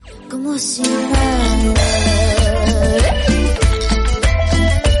¿Qué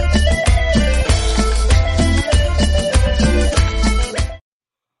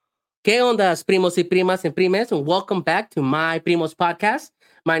ondas, primos y primas and primes? And welcome back to my Primos podcast.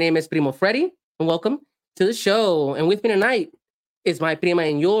 My name is Primo Freddy, and welcome to the show. And with me tonight is my prima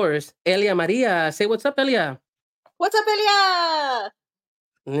and yours, Elia Maria. Say what's up, Elia. What's up, Elia?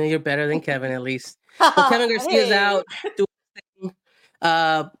 You're better than Kevin, at least. Well, Kevin Garcia's Hey. out doing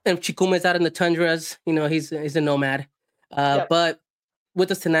and Chikuma's out in the tundras. You know, he's a nomad. Yep. But with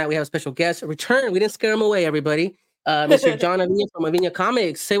us tonight, we have a special guest, a return. We didn't scare him away, everybody. Mr. John Avina from Avina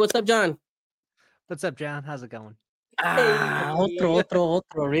Comics. Say what's up, John. What's up, John? How's it going? Otro,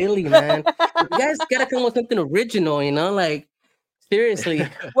 really, man. You guys gotta come with something original, you know? Like, seriously.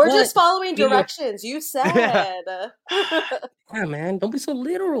 We're just following directions. You said. Yeah, man. Don't be so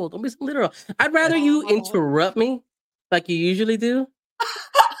literal. I'd rather you interrupt me like you usually do,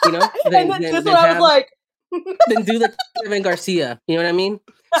 you know? And then just what I was like. Then do the Kevin Garcia. You know what I mean?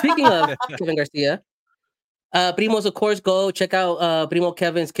 Speaking of Kevin Garcia, Primos, of course, go check out Primo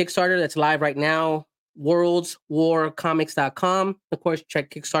Kevin's Kickstarter that's live right now, worldswarcomics.com. Of course, check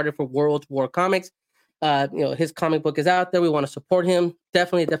Kickstarter for Worlds War Comics. You know, his comic book is out there. We want to support him.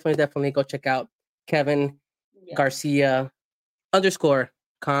 Definitely go check out Kevin Garcia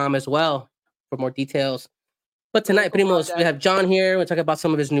 _com as well for more details. But tonight, Primos, we have John here. We'll talk about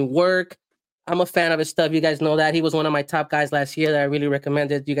some of his new work. I'm a fan of his stuff. You guys know that. He was one of my top guys last year that I really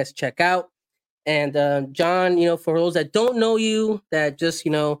recommended you guys check out. And John, you know, for those that don't know you, that just,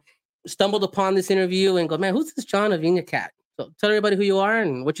 you know, stumbled upon this interview and go, man, who's this John Avina cat? So tell everybody who you are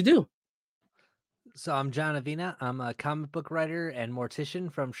and what you do. So I'm John Avina. I'm a comic book writer and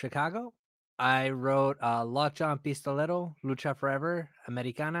mortician from Chicago. I wrote Lockjaw Pistolero, Lucha Forever,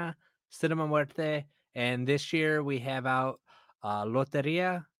 Americana, Cinema Muerte, and this year we have out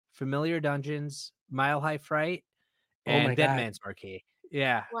Loteria, Familiar Dungeons, Mile High Fright, and Dead Man's Marquee.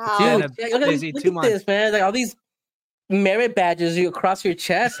 Yeah. Wow. Dude, look at this, man. Like all these merit badges you across your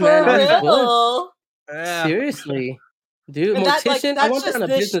chest, man. For real? Yeah. Seriously. Dude, and mortician, I want that on a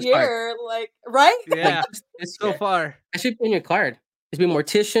business year, card. Like, right? Yeah. Like so far. I should be in your card. It's been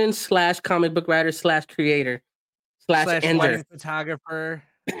mortician / comic book writer / creator / ender. Photographer.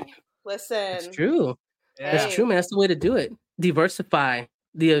 Listen. That's true. Yeah. That's true, man. That's the way to do it. Diversify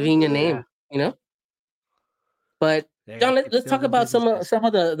the Avina name, you know? But John, let's talk about some of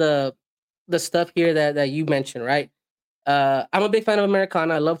the stuff here that you mentioned, right? I'm a big fan of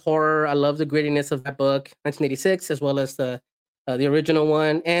Americana. I love horror. I love the grittiness of that book, 1986, as well as the original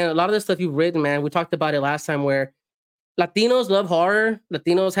one. And a lot of the stuff you've written, man, we talked about it last time, where Latinos love horror.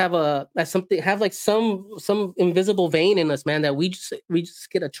 Latinos have some invisible vein in us, man, that we just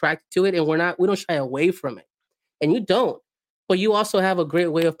get attracted to it, and we don't shy away from it. And you don't. But you also have a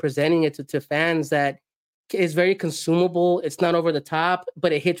great way of presenting it to fans that is very consumable. It's not over the top,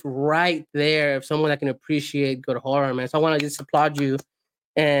 but it hits right there of someone that can appreciate good horror, man. So I want to just applaud you.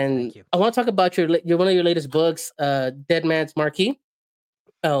 And I want to talk about your one of your latest books, Dead Man's Marquee.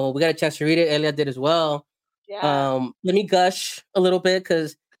 Oh, we got a chance to read it. Elia did as well. Yeah. Let me gush a little bit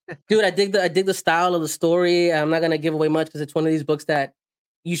because, dude, I dig the style of the story. I'm not gonna give away much because it's one of these books that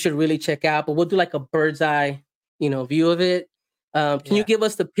you should really check out. But we'll do like a bird's eye, view of it. Can you give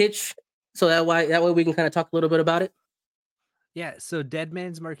us the pitch so that way we can kind of talk a little bit about it? Yeah. So Dead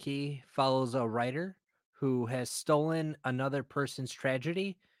Man's Marquee follows a writer who has stolen another person's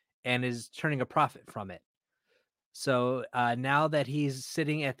tragedy and is turning a profit from it. So now that he's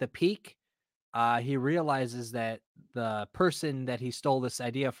sitting at the peak, he realizes that the person that he stole this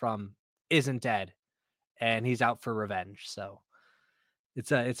idea from isn't dead, and he's out for revenge. So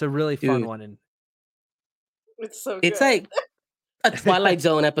it's a really fun one, and it's so good. It's like a Twilight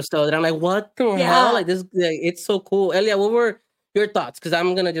Zone episode, and I'm like, what the hell? Like this, it's so cool. Elia, what were your thoughts? Because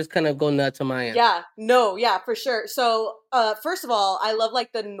I'm gonna just kind of go nuts on my end. Yeah, for sure. So, first of all, I love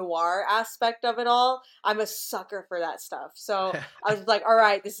like the noir aspect of it all. I'm a sucker for that stuff. So I was like, all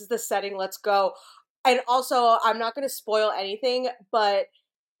right, this is the setting. Let's go. And also, I'm not going to spoil anything, but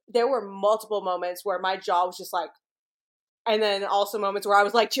there were multiple moments where my jaw was just like, and then also moments where I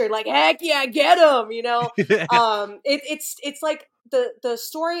was like cheering, like, heck yeah, get him, It's like the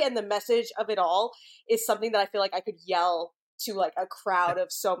story and the message of it all is something that I feel like I could yell to like a crowd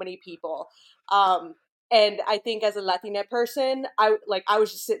of so many people. And I think as a Latina person, I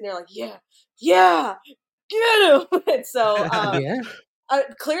was just sitting there like, yeah, get him. And so,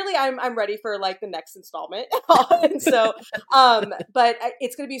 clearly I'm ready for like the next installment. And so, but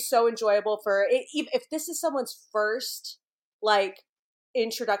it's going to be so enjoyable for it. If this is someone's first like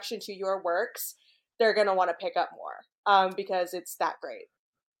introduction to your works, they're going to want to pick up more, because it's that great.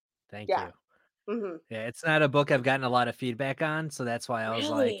 Thank Yeah. you. Mm-hmm. Yeah, it's not a book I've gotten a lot of feedback on, so that's why I was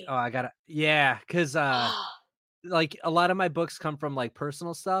like, "Oh, Really? I gotta." Yeah, because like a lot of my books come from like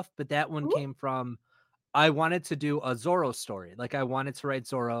personal stuff, but that one Mhm. came from I wanted to do a Zorro story. Like I wanted to write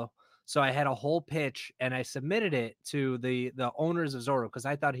Zorro. So I had a whole pitch and I submitted it to the owners of Zorro because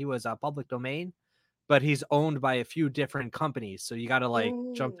I thought he was a public domain, but he's owned by a few different companies. So you got to like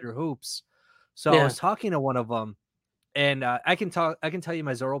jump Mm. through hoops. So I Yeah. was talking to one of them and I can tell you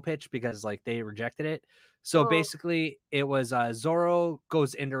my Zorro pitch because like they rejected it. So Oh. basically it was Zorro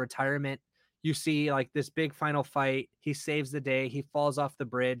goes into retirement. You see like this big final fight. He saves the day. He falls off the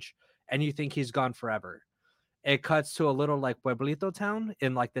bridge and you think he's gone forever. It cuts to a little like pueblito town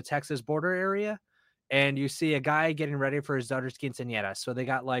in like the Texas border area, and you see a guy getting ready for his daughter's quinceañera. So they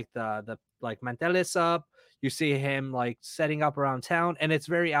got like the like manteles up. You see him like setting up around town, and it's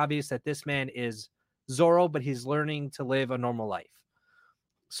very obvious that this man is Zorro, but he's learning to live a normal life.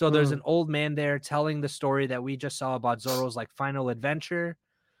 So there's an Mm. old man there telling the story that we just saw about Zorro's like final adventure,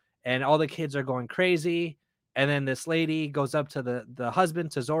 and all the kids are going crazy. And then this lady goes up to the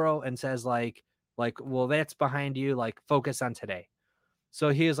husband to Zorro and says like well that's behind you, like focus on today. So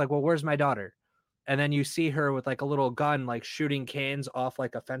he is like, well, where's my daughter? And then you see her with like a little gun like shooting cans off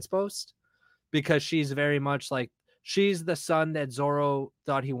like a fence post because she's very much like she's the son that Zorro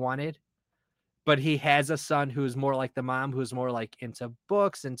thought he wanted, but he has a son who's more like the mom, who's more like into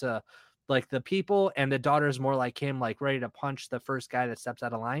books, into like the people, and the daughter's more like him, like ready to punch the first guy that steps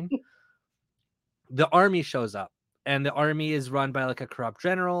out of line. The army shows up, and the army is run by like a corrupt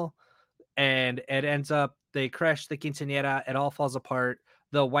general, and it ends up they crash the quinceanera. It all falls apart.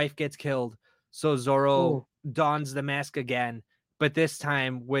 The wife gets killed. So Zorro Oh. dons the mask again, but this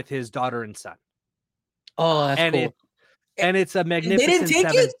time with his daughter and son. Oh, that's And it cool. Eh, and it's a and they didn't magnificent take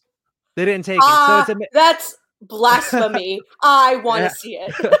seven. it? They didn't take it. So it's a That's blasphemy. I want to yeah. see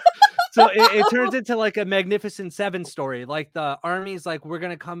it. So it turns into like a Magnificent Seven story. Like the army's like, we're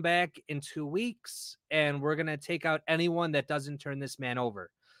gonna come back in 2 weeks and we're gonna take out anyone that doesn't turn this man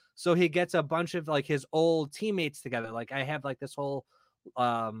over. So he gets a bunch of like his old teammates together. Like I have like this whole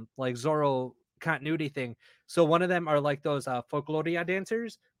like Zorro continuity thing. So one of them are like those folkloria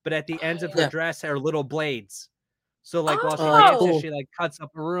dancers, but at the Oh, ends of her yeah. Yeah. dress are little blades. So like while she Oh, that's dances, Oh, she cool. like cuts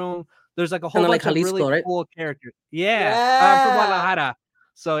up a room. There's like a whole Kind of like bunch of really Jalisco, right? cool characters. Yeah, I'm from yeah. Guadalajara.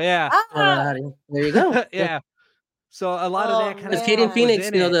 So yeah, Ah, There you go. Yeah. yeah. So a lot of oh that kind of Because Katie stuff man. was Phoenix,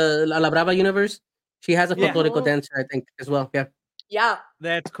 in it. the La Brava universe, she has a Yeah, folklorico Mhm. dancer, I think, as well. Yeah. Yeah.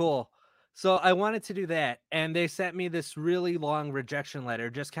 that's cool. So I wanted to do that, and they sent me this really long rejection letter,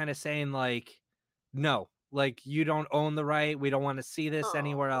 just kind of saying like, no, like you don't own the right. We don't want to see this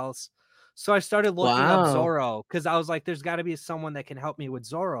anywhere Oh, else. So I started looking up Wow. Zorro because I was like, there's got to be someone that can help me with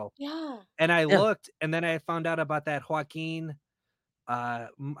Zorro. yeah. And I Yeah. looked, and then I found out about that Joaquin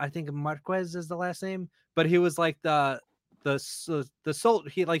I think Marquez is the last name, but he was like the soul.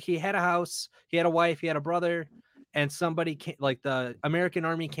 He had a house, he had a wife, he had a brother, and somebody came, like the American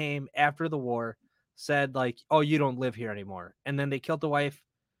army came after the war, said like, oh, you don't live here anymore, and then they killed the wife,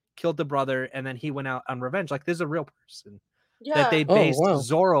 killed the brother, and then he went out on revenge. Like this is a real person that they Yeah. Oh, based wow.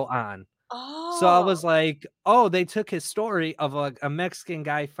 Zorro on. So I Oh, was like, oh, they took his story of a Mexican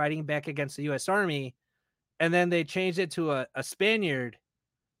guy fighting back against the U.S. Army, and then they changed it to a Spaniard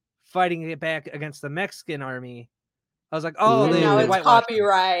fighting it back against the Mexican army. I was like, oh, and they now they it's Mm. whitewashed him.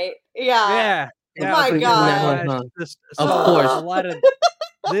 copyright. Yeah. Yeah, Oh yeah. I was my like, And they now, god. whitewashed this. of So a course. lot of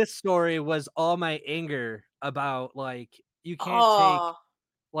this story was all my anger about like you can't take Oh,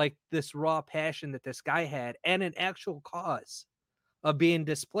 like this raw passion that this guy had and an actual cause of being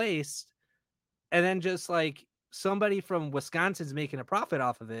displaced, and then just like somebody from Wisconsin's making a profit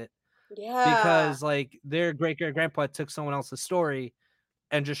off of it yeah. because like their great great grandpa took someone else's story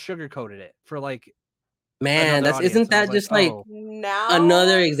and just sugarcoated it for like Man, another that's audience. isn't And I was that like, just like oh,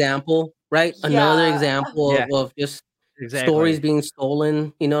 another Now, example, right? Another yeah. example yeah, of just stories exactly. being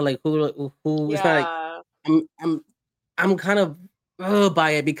stolen, like who it's not like Yeah. I'm I'm I'm kind of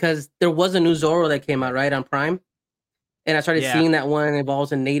by it because there was a new Zorro that came out, right, on Prime. And I started Yeah, seeing that one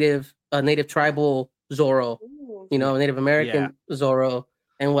involves a native tribal Zorro, Ooh. yeah, Native yeah, American Zorro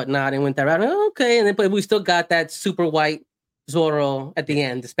and whatnot, and went that route. Okay, and then but we still got that super white Zorro at yeah, the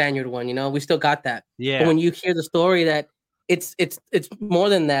end, the Spaniard one. We still got that. But yeah, when you hear the story that it's more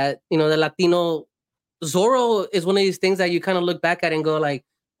than that, the Latino Zorro is one of these things that you kind of look back at and go like,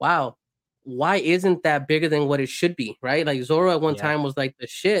 wow, why isn't that bigger than what it should be, right? Like Zorro at one yeah, time was like the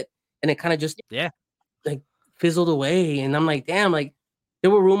shit, and it kind of just yeah, like fizzled away. And I'm like, damn, like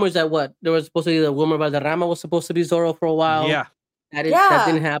there were rumors that what there was supposed to be the Wilmer Valderrama was supposed to be Zorro for a while. yeah, That Yeah.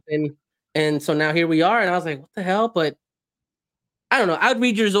 didn't happen. And so now here we are. And I was like, what the hell? But I don't know. I'd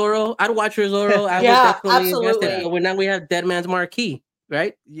read your Zorro. I'd watch your Zorro. I would Yeah, definitely invest it. absolutely. But now we have Dead Man's Marquee,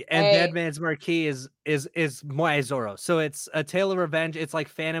 right? And Dead Hey, Man's Marquee is my Zorro. So it's a tale of revenge. It's like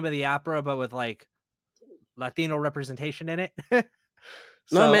Phantom of the Opera, but with like Latino representation in it.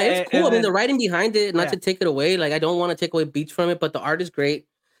 No, So man, it's cool. and I mean, the then writing behind it, not yeah. to take it away. Like, I don't want to take away beats from it, but the art is great.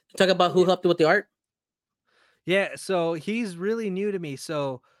 Talk about who helped you with the art. Yeah, so he's really new to me.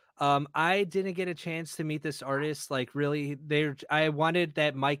 So I didn't get a chance to meet this artist. Like really, I wanted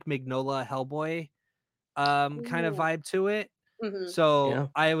that Mike Mignola Hellboy kind of ooh, vibe to it. mhm. So Yeah.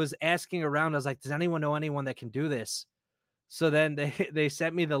 I was asking around. I was like, does anyone know anyone that can do this? So then they they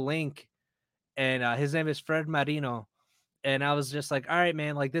sent me the link, and his name is Fred Marino. And I was just like, all right,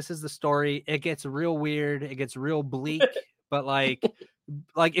 man, like this is the story. It gets real weird. It gets real bleak, but like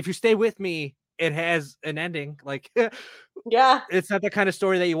if you stay with me, it has an ending. Like Yeah, it's not the kind of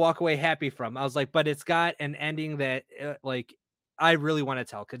story that you walk away happy from. I was like, but it's got an ending that like I really want to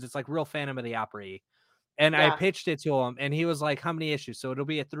tell because it's like real Phantom of the Opera. And I yeah. pitched it to him, and he was like, "How many issues?" So it'll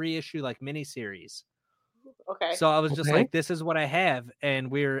be a 3-issue like mini series. Okay. So I was just Okay. like, "This is what I have," and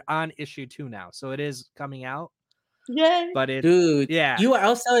we're on issue 2 now, so it is coming out. Yay. But it's Dude, yeah, I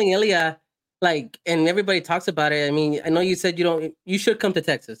was telling Ilya, like, and everybody talks about it. I mean, I know you said you should come to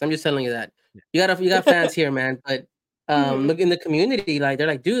Texas. I'm just telling you that. You got fans here, man. But Mhm. look in the community, like they're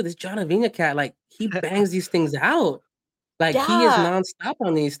like, dude, this John Avina cat, like he bangs these things out. Like he is Yeah, nonstop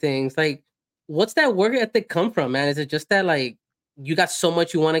on these things. Like, what's that work ethic come from, man? Is it just that like you got so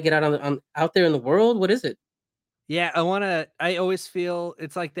much you want to get on out there in the world? What is it? yeah. I always feel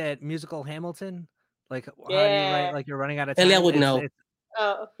it's like that musical Hamilton. Like, how do you write? yeah. Like you're running out of Ilya time. would know. It's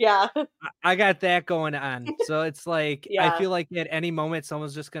Oh, yeah. I got that going on. So it's like I Yeah, feel like at any moment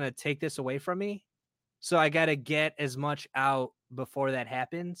someone's just gonna take this away from me. So I gotta get as much out before that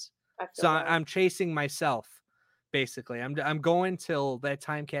happens. I So feel that. I'm chasing myself, basically. I'm going till that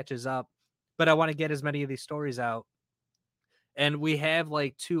time catches up, but I want to get as many of these stories out. And we have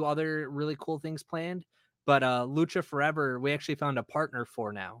like 2 other really cool things planned. But Lucha Forever, we actually found a partner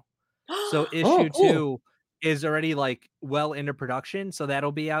for now. So Oh, issue cool. 2 is already like well into production. So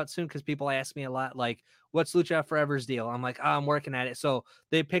that'll be out soon because people ask me a lot, like, what's Lucha Forever's deal? I'm like, oh, I'm working at it. So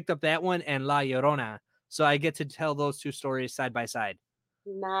they picked up that one and La Llorona. So I get to tell those 2 stories side by side.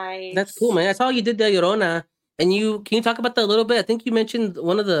 That's cool, Nice. man. I saw you did the Llorona, and you talk about that a little bit? I think you mentioned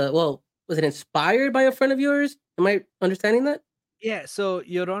one of the was it inspired by a friend of yours? Am I understanding that? Yeah, so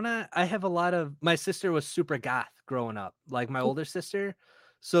Llorona, I have a lot of my sister was super goth growing up, like my older sister.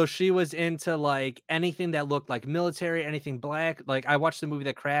 So she was into like anything that looked like military, anything black. Like I watched the movie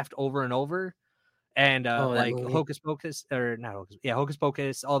The Craft over and over, and Oh, that like movie. Hocus Pocus or not Hocus, yeah, Hocus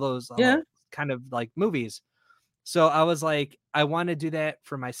Pocus, all those Yeah, kind of like movies. So I was like, I want to do that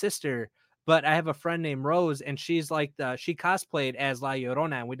for my sister, but I have a friend named Rose, and she's like she cosplayed as La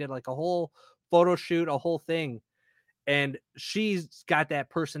Llorona, and we did like a whole photo shoot, a whole thing, and she's got that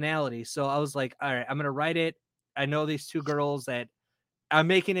personality. So I was like, all right, I'm gonna write it. I know these 2 girls that I'm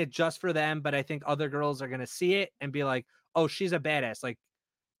making it just for them, but I think other girls are gonna see it and be like, oh, she's a badass. Like,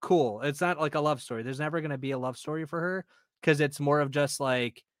 cool. It's not like a love story. There's never gonna be a love story for her because it's more of just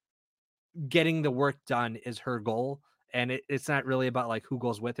like getting the work done is her goal. And it's not really about like who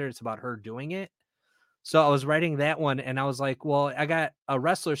goes with her, it's about her doing it. So I was writing that one and I was like, well, I got a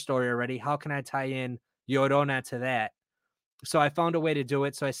wrestler story already. How can I tie in Llorona to that? So I found a way to do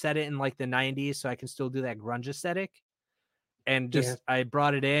it. So I set it in like the 90s so I can still do that grunge aesthetic. And yeah, just I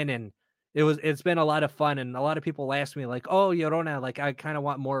brought it in and it's been a lot of fun. And a lot of people ask me, like, oh, Llorona, like I kind of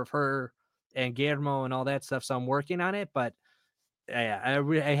want more of her and Guillermo and all that stuff. So I'm working on it. But yeah,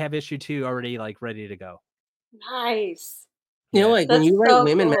 I have issue 2 already like ready to go. Nice. you know, Yeah. like when That's you write so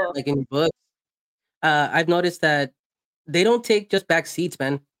women, man, cool. like in books, I've noticed that they don't take just back seats,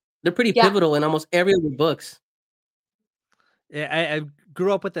 man. They're pretty Yeah. pivotal in almost every of your books. Yeah, I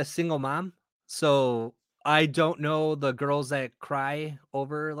grew up with a single mom, so I don't know the girls that cry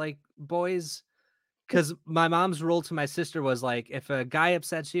over like boys. Because my mom's rule to my sister was like, if a guy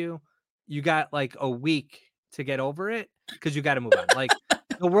upsets you, you got like a week to get over it because you got to move on. Like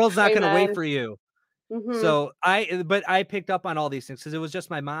the world's not going to wait Amen. for you. Mhm. So but I picked up on all these things because it was just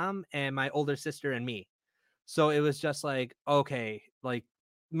my mom and my older sister and me. So it was just like, okay, like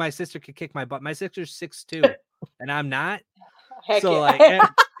my sister could kick my butt. My sister's 6'2" and I'm not. Heck So like, yeah.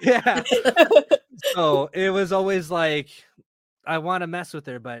 yeah. So it was always like, I want to mess with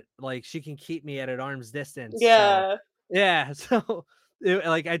her, but like she can keep me at an arm's distance. So Yeah. yeah, so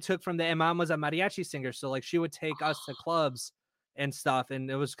like I took from the and mom was a mariachi singer, so like she would take us to clubs and stuff, and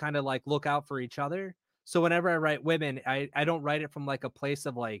it was kind of like look out for each other. So whenever I write women, I don't write it from like a place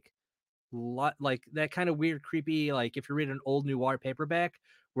of like like that kind of weird, creepy, like if you read an old noir paperback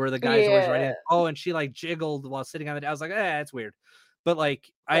where the guy's always writing, Yeah. like, oh, and she like jiggled while sitting on it. I was like, that's weird. But like,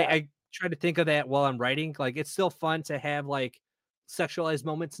 Yeah. I try to think of that while I'm writing. Like, it's still fun to have like sexualized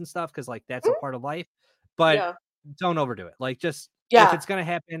moments and stuff because like that's a Mm, part of life. But yeah. don't overdo it. Like, just if Yeah. it's gonna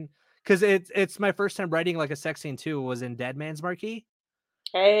happen, because it's my first time writing like a sex scene too. Was in Dead Man's Marquee.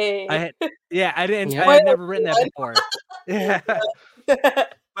 I Hey. had yeah, I Yep. My had never written that before. Yeah. yeah.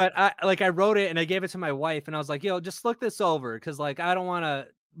 But I wrote it and I gave it to my wife and I was like, "Yo, just look this over because like I don't want to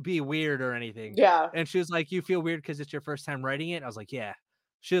be weird or anything." Yeah. And she was like, "You feel weird because it's your first time writing it?" I was like, "Yeah."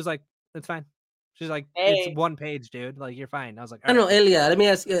 She was like, "It's fine." She's like, "It's Hey. one page, dude. Like you're fine." I was like, I "All don't right, know, cool." Elia. Let me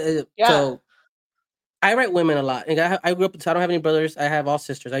ask you. Yeah. So I write women a lot, and I grew up. So I don't have any brothers. I have all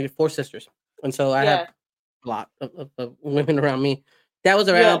sisters. I have 4 sisters, and so I have Yeah. a lot of women around me. That was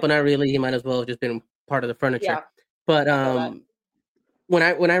Yeah. around, but not really. He might as well have just been part of the furniture. Yeah. But I feel that.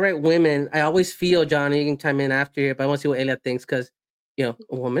 when I write women, I always feel, John, you can chime in after here, but I want to see what Elia thinks because a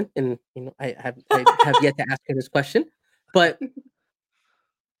woman, and I have yet to ask her this question, but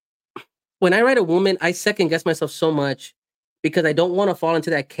when I write a woman, I second guess myself so much because I don't want to fall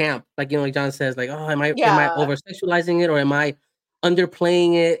into that camp. Like, like John says, like, oh, am I Yeah. over sexualizing it or am I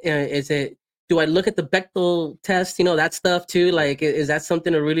underplaying it? Is it, do I look at the Bechtel test, that stuff too? Like, is that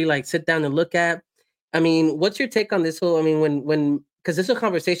something to really like sit down and look at? I mean, what's your take on this whole, I mean, because this is a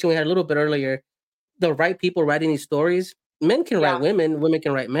conversation we had a little bit earlier, the right people writing these stories, men can write Yeah. women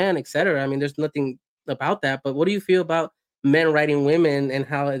can write men, etc. I mean, there's nothing about that. But what do you feel about men writing women and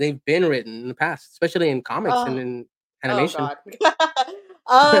how they've been written in the past, especially in comics and Oh. in Oh animation? God.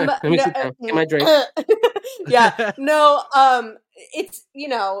 Let me No. sit down, get my drink. Yeah. No. It's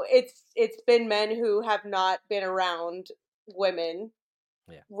it's been men who have not been around women,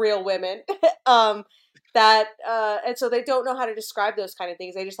 Yeah. real women. um, that and so they don't know how to describe those kind of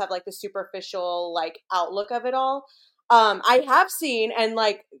things. They just have like the superficial like outlook of it all. I have seen and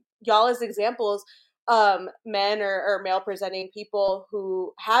like y'all as examples, men or male presenting people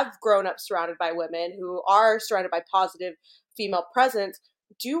who have grown up surrounded by women, who are surrounded by positive female presence,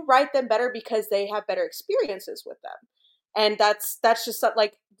 do write them better because they have better experiences with them. And that's just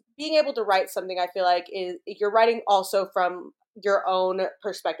like being able to write something, I feel like, is you're writing also from your own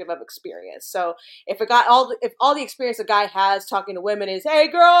perspective of experience. So if all the experience a guy has talking to women is, "Hey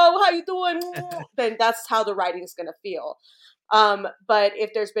girl, how you doing?" then that's how the writing is going to feel. But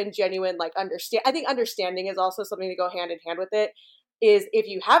if there's been genuine like I think understanding is also something to go hand in hand with it. Is if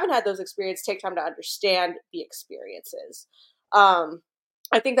you haven't had those experiences, take time to understand the experiences. Um,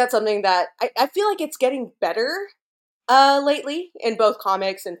 I think that's something that I feel like it's getting better lately in both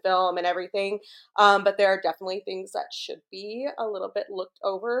comics and film and everything. But there are definitely things that should be a little bit looked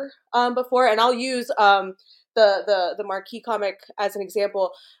over before. And I'll use the Marquee comic as an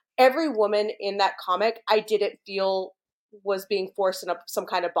example. Every woman in that comic, I didn't feel was being forced in some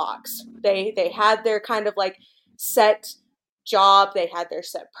kind of box. They had their kind of like set job, they had their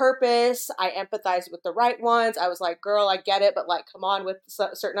set purpose. I empathized with the right ones. I was like, girl, I get it, but like come on with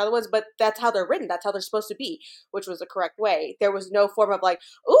certain other ones. But that's how they're written, that's how they're supposed to be, which was the correct way. There was no form of like,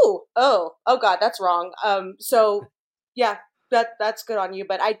 ooh, oh god, that's wrong. So yeah, that's good on you.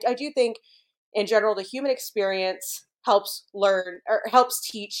 But I do think in general the human experience helps learn or helps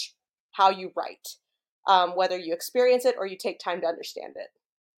teach how you write, whether you experience it or you take time to understand it.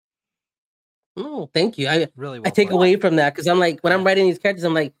 Oh, thank you. I Really I well take put. Yeah. away from that because I'm like, when I'm Yeah. writing these characters,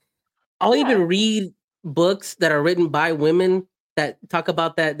 I'm like, I'll Yeah. even read books that are written by women that talk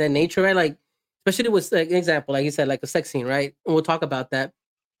about that nature, right? Like, especially with like an example, like you said, like a sex scene, right? And we'll talk about that.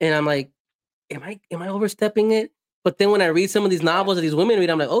 And I'm like, am I overstepping it? But then when I read some of these Yeah. novels that these women read,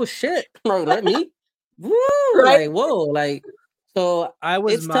 I'm like, oh shit, like let me, woo, Right. like whoa, like so I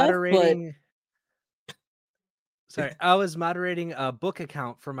was it's tough, but moderating Sorry, I was moderating a book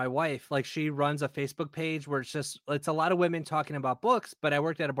account for my wife. Like she runs a Facebook page where it's a lot of women talking about books, but I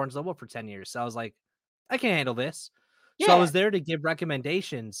worked at a Barnes Noble for 10 years. So I was like, I can handle this. So I Yeah. was there to give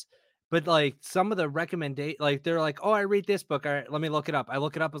recommendations, but like some of the like they're like, "Oh, I read this book. All right, let me look it up." I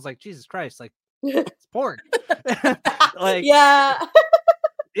look it up, I was like, "Jesus Christ, like it's porn." Like Yeah.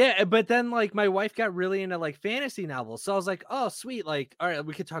 yeah, but then like my wife got really into like fantasy novels. So I was like, "Oh, sweet. Like, all right,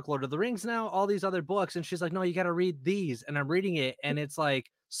 we could talk Lord of the Rings now, all these other books." And she's like, "No, you got to read these." And I'm reading it and it's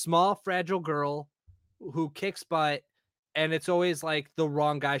like small fragile girl who kicks butt and it's always like the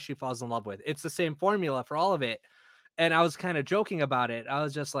wrong guy she falls in love with. It's the same formula for all of it. And I was kind of joking about it. I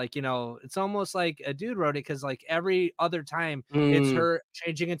was just like, it's almost like a dude wrote it cuz like every other time it's mm, her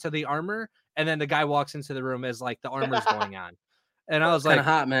changing into the armor and then the guy walks into the room as like the armor's going on. And I it's was kind of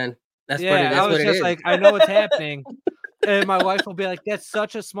like, hot, man. That's what yeah, I that's was what it just is. like, I know what's happening. And my wife will be like, "That's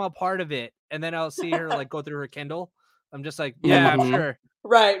such a small part of it." And then I'll see her like go through her Kindle. I'm just like, "Yeah, I'm sure."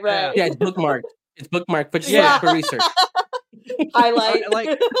 Right. Yeah. Yeah, it's bookmarked. It's bookmarked, but Yeah. for research. Highlight.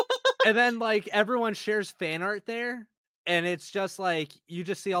 And then like everyone shares fan art there, and it's just like you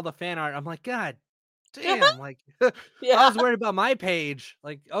just see all the fan art. I'm like, God damn, like I was worried about my page.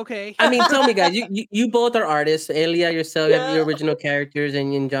 Like, okay. I mean, tell me, guys, you both are artists. Elia, yourself, you have your original characters,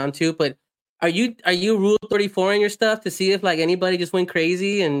 and John too. But are you Rule 34 in your stuff to see if like anybody just went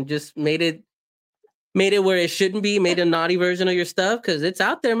crazy and just made it where it shouldn't be, made a naughty version of your stuff? Because it's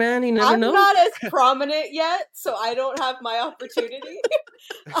out there, man. You never know. I'm not as prominent yet, so I don't have my opportunity.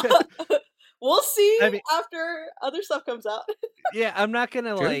 We'll see after other stuff comes out. Yeah, I'm not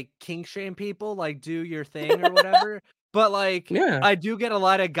gonna like kink shame people, like do your thing or whatever. But like, I do get a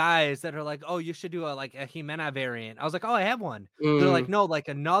lot of guys that are like, "Oh, you should do a Jimena variant." I was like, "Oh, I have one." They're like, "No, like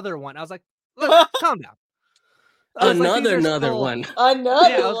another one." I was like, "Look, calm down." Another one.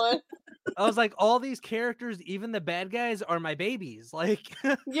 Another one. I was like, all these characters, even the bad guys, are my babies. Like,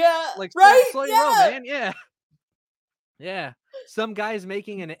 like right? slow your roll, man. Yeah. Yeah. Some guy's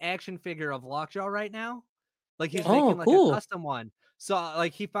making an action figure of Lockjaw right now. Like he's making like a custom one. So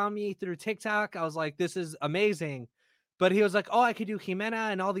like he found me through TikTok. I was like, this is amazing. But he was like, oh, I could do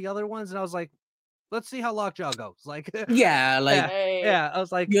Jimena and all the other ones. And I was like, let's see how Lockjaw goes. Like, yeah. I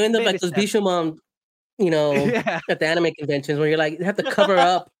was like, you end up like those Bishamon, at the anime conventions where you're like, you have to cover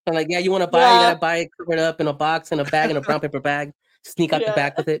up. And like, yeah, you want to buy, you got to buy it covered up in a box, in a bag, in a brown paper bag, sneak out the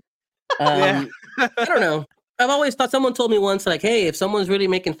back with it. I don't know. I've always thought, someone told me once, like, hey, if someone's really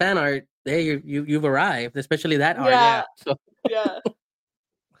making fan art, hey, you've arrived, especially that art. Yeah. So. Yeah.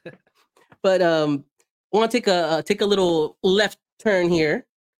 But I want to take a little left turn here.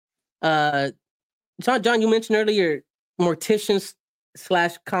 John, you mentioned earlier mortician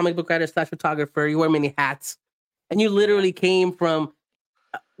 / comic book writer / photographer. You wear many hats, and you literally came from.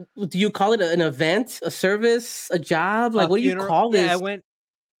 Do you call it an event, a service, a job? Like, what do you call this? Yeah, I went.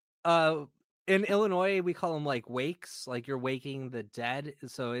 In Illinois, we call them like wakes, like you're waking the dead.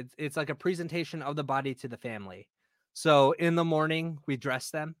 So it's like a presentation of the body to the family. So in the morning, we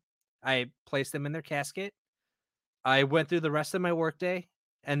dress them. I place them in their casket. I went through the rest of my workday,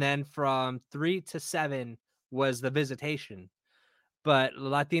 and then from 3 to 7 was the visitation. But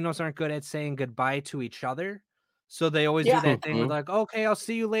Latinos aren't good at saying goodbye to each other. So they always do that thing with like, okay, I'll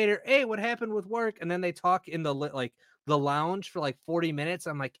see you later. Hey, what happened with work? And then they talk in the lounge for like 40 minutes.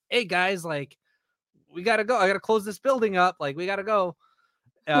 I'm like, hey guys, like we gotta go. I gotta close this building up. Like we gotta go.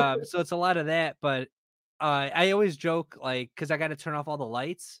 So it's a lot of that. But I always joke like because I got to turn off all the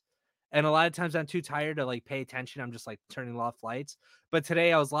lights, and a lot of times I'm too tired to like pay attention. I'm just like turning off lights. But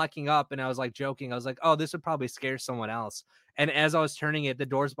today I was locking up and I was like joking. I was like, oh, this would probably scare someone else. And as I was turning it, the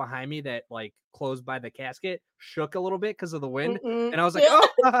doors behind me that like closed by the casket shook a little bit because of the wind. And I was like, oh,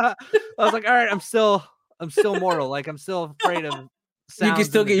 I was like, all right, I'm still mortal. Like I'm still afraid of sounds. You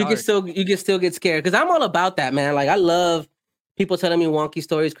can still get scared, because I'm all about that, man. Like I love people telling me wonky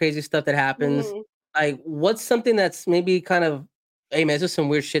stories, crazy stuff that happens. Like, what's something that's maybe kind of, hey man, it's just some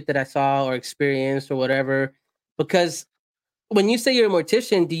weird shit that I saw or experienced or whatever? Because when you say you're a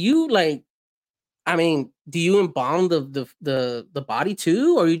mortician, do you do you embalm the body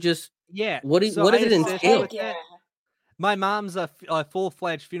too, or you just what does it entail? My mom's a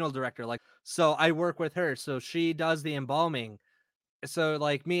full-fledged funeral director, like so I work with her, so she does the embalming. So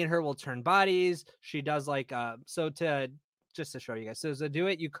like me and her will turn bodies. She does like just to show you guys. So to do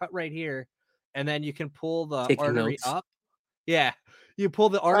it, you cut right here, and then you can pull the artery up. Yeah, you pull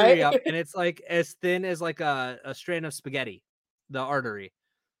the artery up, and it's like as thin as like a strand of spaghetti, the artery.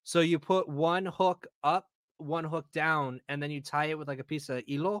 So you put one hook up, one hook down, and then you tie it with like a piece of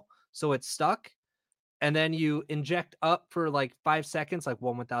hilo, so it's stuck. And then you inject up for like 5 seconds, like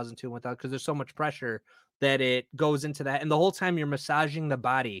 1,000, 2, 1,000, because there's so much pressure that it goes into that. And the whole time you're massaging the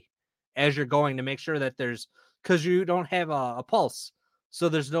body as you're going to make sure that because you don't have a pulse. So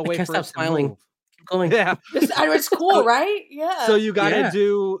there's no way for it to move. Keep going. Yeah. It's cool, right? Yeah. So you got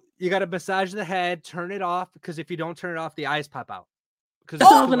to massage the head, turn it off, because if you don't turn it off, the eyes pop out. That's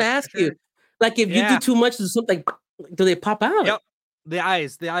what I was going to ask you. Like if you do too much of something, do they pop out? Yep. The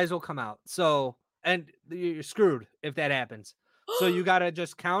eyes will come out. So, and you're screwed if that happens. So you got to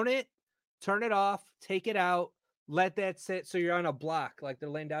just count it, turn it off, take it out, let that sit. So you're on a block, like they're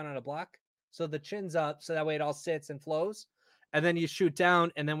laying down on a block. So the chin's up, so that way it all sits and flows. And then you shoot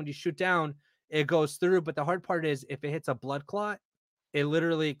down. And then when you shoot down, it goes through. But the hard part is if it hits a blood clot, it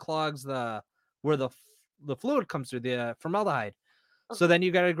literally clogs where the fluid comes through, the formaldehyde. Okay. So then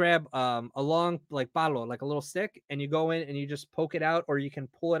you got to grab a long like palo, like a little stick, and you go in and you just poke it out, or you can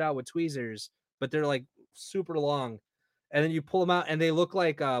pull it out with tweezers, but they're like super long. and then you pull them out, and they look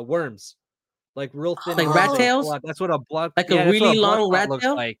like worms, like real thin Like worms rat that you tails? pull out. That's what a blood, Like a yeah, that's what really a blood long clot rat looks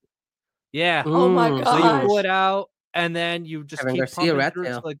tail? like. Yeah. Oh my So you gosh. pull it out, and then you just Kevin keep Garcia pumping rat through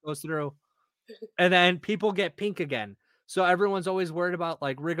tail. till it goes through, and then people get pink again. So everyone's always worried about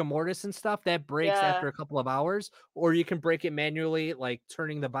like rigor mortis and stuff that breaks Yeah, after a couple of hours, or you can break it manually, like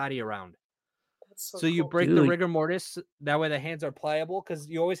turning the body around. that's so So you cool. break the Dude. rigor mortis, that way the hands are pliable, because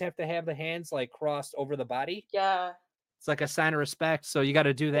you always have to have the hands like crossed over the body. Yeah, It's like a sign of respect. So you got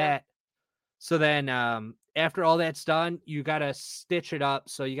to do yeah. that. So then after all that's done, you got to stitch it up.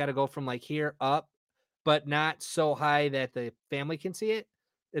 So you got to go from like here up, but not so high that the family can see it.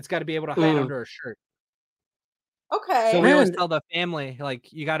 It's got to be able to hide Mm. under a shirt. Okay. So we always Man, tell the family,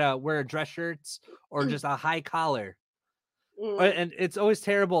 like, you got to wear dress shirts or just a high collar. Mm, And it's always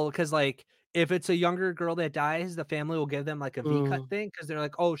terrible because, like, if it's a younger girl that dies, the family will give them like a V-cut mm. thing because they're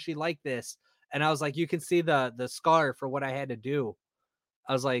like, "Oh, she liked this," and I was like, "You can see the scar for what I had to do."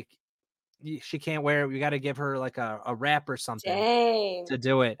 I was like, She can't wear it. We got to give her like a wrap or something dang. to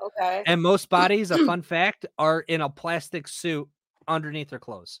do it." Okay. And most bodies, a fun fact, are in a plastic suit underneath their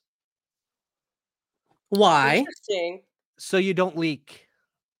clothes, Why? Interesting. so you don't leak.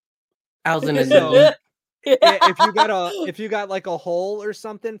 I was gonna So leak. if you got like a hole or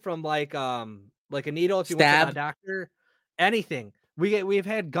something from like a needle, if you went to the Stab. doctor, anything. We've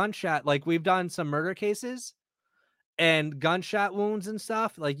had gunshot, like we've done some murder cases and gunshot wounds and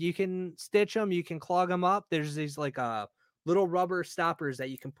stuff. Like you can stitch them, you can clog them up. There's these like little rubber stoppers that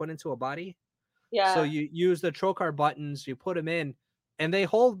you can put into a body. So Yeah. you use the trocar buttons, you put them in, and they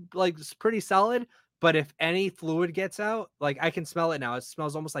hold like pretty solid. But if any fluid gets out, like I can smell it now. It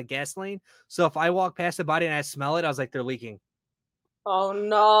smells almost like gasoline. So if I walk past the body and I smell it, I was like, they're leaking. Oh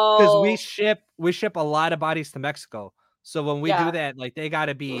Because no. we ship a lot of bodies to Mexico. So when we do Yeah. that, like they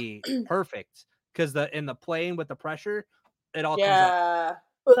gotta be perfect. Because in the plane with the pressure, it all comes up.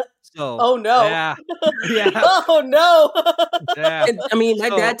 Yeah. So Oh no. yeah. Yeah. Oh no. Yeah. And, I mean, my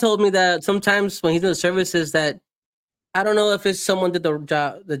So dad told me that sometimes when he's in the services that I don't know if it's someone did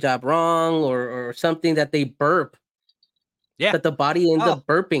the job wrong or something that they burp, yeah. that the body ends Oh, up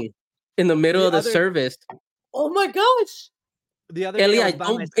burping in the middle the of the other service. Oh my gosh. day I Eli, was by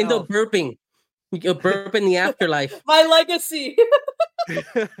don't end up myself. burping. You burp in the afterlife. My legacy.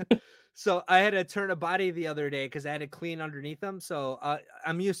 So I had to turn a body the other day because I had to clean underneath them. So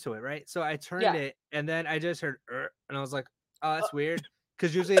I'm used to it, right? So I turned Yeah. it, and then I just heard, and I was like, "Oh, that's weird,"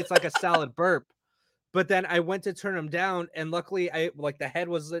 because usually it's like a solid burp. But then I went to turn them down, and luckily, I like the head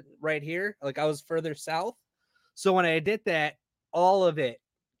was right here, like I was further south. So when I did that, all of it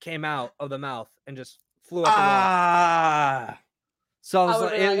came out of the mouth and just flew at the wall. Ah. So I I was would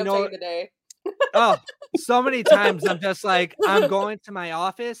have like, been like, you I'm know, taking the day. oh, so many times I'm just like, I'm going to my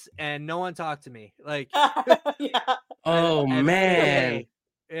office and no one talked to me. Like, Yeah. Oh I've had a man. day.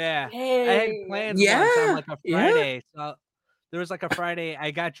 Yeah. I had Dang. plans once on Yeah. like a Yeah. Friday. So there was like a Friday, I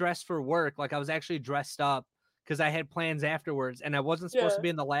got dressed for work. Like I was actually dressed up because I had plans afterwards and I wasn't supposed to Yeah. be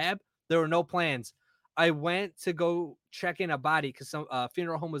in the lab. There were no plans. I went to go check in a body because some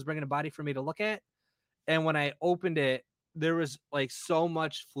funeral home was bringing a body for me to look at. And when I opened it, there was like so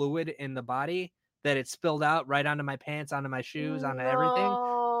much fluid in the body that it spilled out right onto my pants, onto my shoes, onto everything.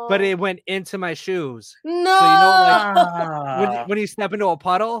 But No. it went into my shoes. No. So you know, like Ah. when you step into a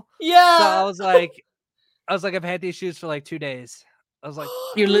puddle. So Yeah. I was like, I've had these shoes for like 2 days. I was like,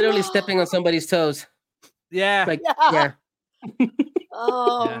 You're literally No. stepping on somebody's toes. yeah. Like, Yeah. yeah.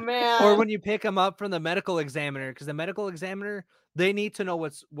 Oh Yeah. Or man. when you pick them up from the medical examiner, because the medical examiner, they need to know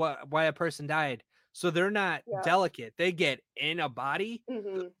why a person died. So they're not Yeah. delicate. They get in a body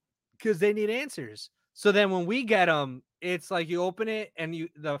Hmm. because they need answers. So then when we get them, it's like you open it and this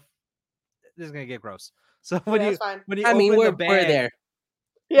is gonna get gross. So Okay, that's fine. when you I mean, open the we're bag, there.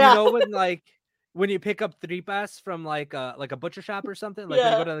 you Yeah. know when you pick up tripas from like a butcher shop or something, like when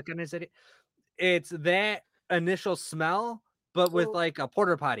you Yeah. go to the carne city, it's that initial smell, but with Oh. like a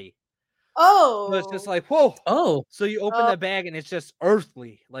porter potty. So it's just Oh. like, whoa. Oh. So you open the bag and it's just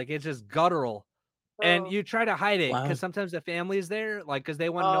earthly, like it's just guttural. And Oh. you try to hide it Wow. because sometimes the family is there, like because they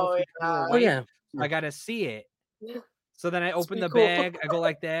want to know Oh if you threw yeah. Oh away. yeah. I gotta see it. Yeah. So then I It's open pretty the cool. bag, I go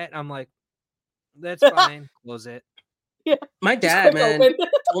like that. I'm like, that's fine. Close it. Yeah. My Just dad, quick man, open.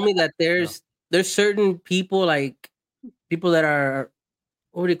 told me that No. there's certain people like people that are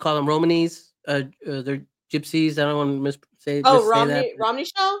what do you call them? Romanis? They're gypsies. I don't want to Oh, say that. Romney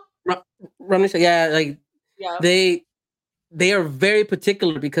shell? Romanis, yeah, like Yeah. they are very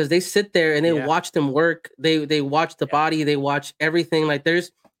particular because they sit there and they Yeah. watch them work. They watch the Yeah. body. They watch everything. Like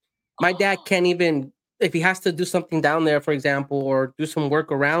my dad can't even if he has to do something down there, for example, or do some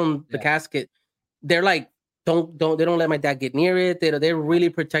work around the Yeah. casket. They're like they don't let my dad get near it. They're really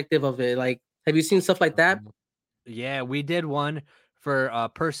protective of it. Like, have you seen stuff like that? Yeah, we did one for a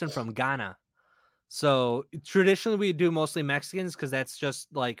person from Ghana. So traditionally we do mostly Mexicans because that's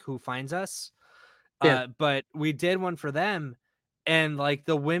just like who finds us. Yeah. But we did one for them, and like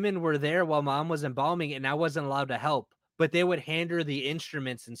the women were there while mom was embalming, and I wasn't allowed to help, but they would hand her the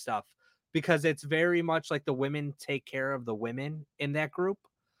instruments and stuff because it's very much like the women take care of the women in that group.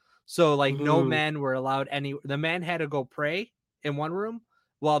 So like no Mhm. men were allowed the men had to go pray in one room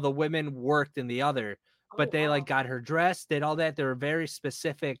while the women worked in the other. Oh But they like wow. got her dressed, did all that. They were very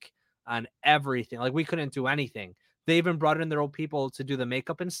specific on everything. Like we couldn't do anything. They even brought in their own people to do the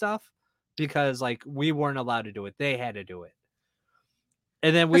makeup and stuff because like we weren't allowed to do it. They had to do it.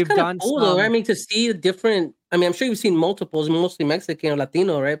 And then That's we've kind of done cool though. I some, mean, to see the different. I mean, I'm sure you've seen multiples, mostly Mexican or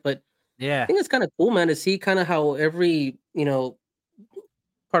Latino, right? But I yeah. think it's kind of cool, man, to see kind of how every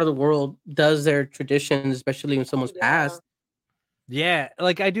part of the world does their traditions, especially when someone's Yeah. passed. Yeah,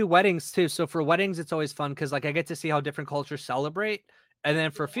 like I do weddings too. So for weddings, it's always fun because like I get to see how different cultures celebrate. And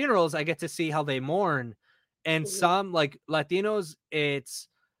then for Yeah. funerals, I get to see how they mourn. And Mhm. some like Latinos, it's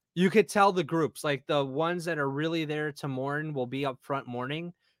you could tell the groups, like the ones that are really there to mourn will be up front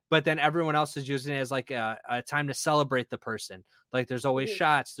mourning, but then everyone else is using it as like a time to celebrate the person. Like there's always Mhm.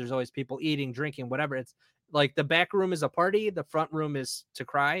 shots, there's always people eating, drinking, whatever. It's like the back room is a party, the front room is to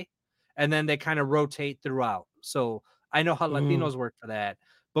cry, and then they kind of rotate throughout. So I know how Mm. Latinos work for that.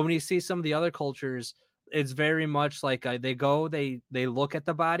 But when you see some of the other cultures, it's very much like they go, they look at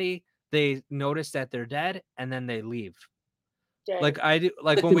the body, they notice that they're dead, and then they leave. Dang. Like I do,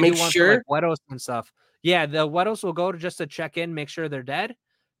 like when To we do make one for like sure. Wedos and stuff. Yeah, the Wedos will go to just to check in, make sure they're dead,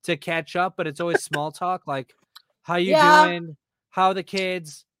 to catch up. But it's always small talk, like, "How you Yeah. doing? How the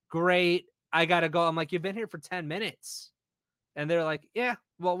kids? Great. I gotta go." I'm like, "You've been here for 10 minutes," and they're like, "Yeah,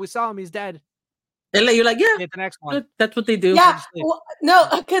 well, we saw him. He's dead. And like, you're like, yeah, See you at the next one." that's what they do. They Yeah. just leave. Well, no,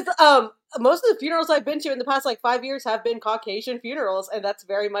 because most of the funerals I've been to in the past like 5 years have been Caucasian funerals, and that's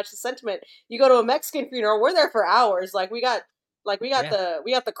very much the sentiment. You go to a Mexican funeral, we're there for hours. Yeah, We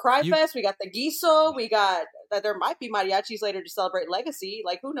got the cry you fest, we got the guiso, we got that there might be mariachis later to celebrate legacy.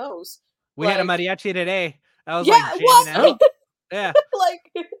 Like who knows? We had a Like mariachi today. I was, yeah, like, jamming what? out. Oh, Yeah.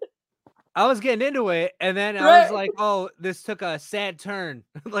 Like I was getting into it, and then I was right? like, "Oh, this took a sad turn,"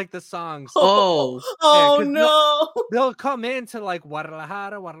 like the songs. oh, Yeah, Oh because 'cause no. they'll come into, like,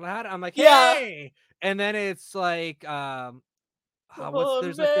 Guadalajara, Guadalajara. I'm like, Yeah. "Hey!" And then it's like, what's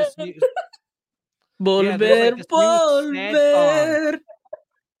there's, like, Volver. this new yeah, there's, like, volver, this new sad song. volver.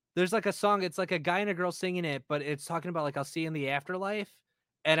 There's, like, a song, it's, like, a guy and a girl singing it, but it's talking about, like, "I'll see you in the afterlife,"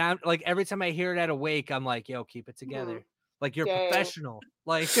 and I'm like, every time I hear it at a wake, I'm like, "Yo, keep it Hmm. together. Like, you're Dang. professional."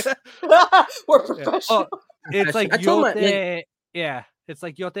 Like We're yeah. Oh, professional. it's Profession. like I told Yo my like, te yeah, it's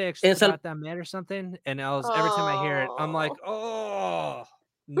like Yo te and so extratamé or something, and I was every time I hear it, I'm like, Oh.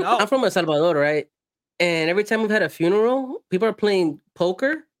 "Oh, I'm no." from El Salvador, right? And every time we've had a funeral, people are playing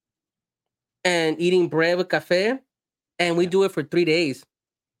poker and eating bread with cafe, and we Yeah. do it for 3 days.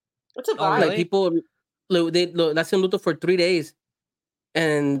 It's a Oh, vibe. Like really? people, that's in luto for 3 days,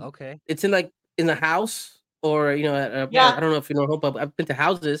 and Okay. it's in like in a house or Yeah. I Yeah. don't know if you know, but I've been to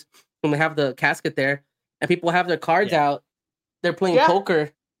houses when we have the casket there, and people have their cards Yeah. out. They're playing Yeah.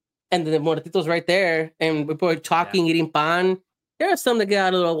 poker, and the muertito's right there, and people are Yeah. talking, eating pan. There are some that get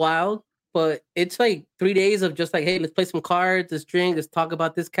out a little wild, but it's like 3 days of just like, hey, let's play some cards, let's drink, let's talk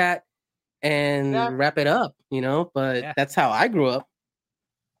about this cat, Yeah. and wrap it up. But Yeah. that's how I grew up.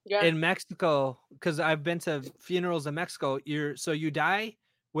 Yeah. In Mexico, because 'cause I've been to funerals in Mexico, you die,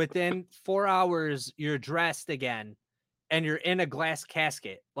 within 4 hours, you're dressed again, and you're in a glass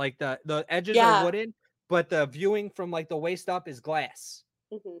casket. Like, the edges are Yeah. wooden, but the viewing from, like, the waist up is glass.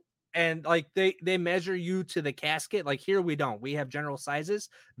 Mhm. And like they measure you to the casket. Like here we don't. We have general sizes.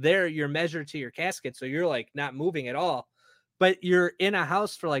 There you're measured to your casket, so you're like not moving at all. But you're in a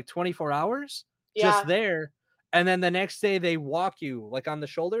house for like 24 hours, just Yeah. there. And then the next day they walk you like on the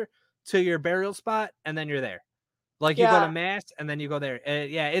shoulder to your burial spot, and then you're there. Like you go to Yeah. mass and then you go there.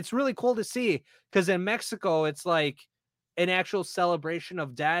 Yeah, it's really cool to see because in Mexico it's like an actual celebration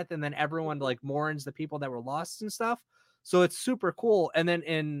of death, and then everyone Mhm. like mourns the people that were lost and stuff. So it's super cool. And then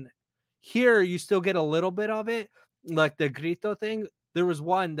in here, you still get a little bit of it, like the grito thing. There was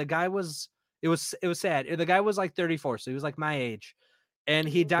one. The guy was. It was sad. The guy was like 34, so he was like my age, and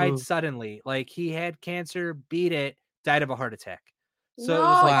he Mhm. died Mm. suddenly. Like he had cancer, beat it, died of a heart attack. So it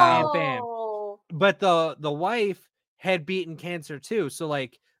was like bam, Wow. bam. No. But the wife had beaten cancer too. So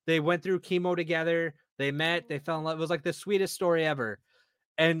like they went through chemo together. They met. They fell in love. It was like the sweetest story ever.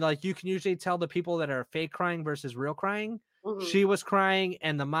 And like you can usually tell the people that are fake crying versus real crying. Mhm. She was crying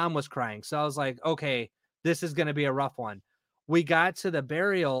and the mom was crying. So I was like, okay, this is going to be a rough one. We got to the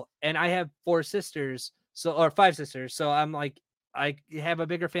burial, and I have 4 sisters, or 5 sisters. So I'm like, I have a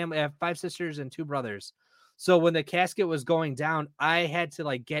bigger family. I have 5 sisters and 2 brothers. So when the casket was going down, I had to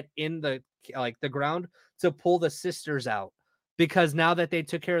like get in the ground to pull the sisters out, because now that they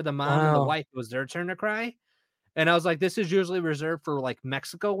took care of the mom and the Wow. wife, it was their turn to cry. And I was like, this is usually reserved for like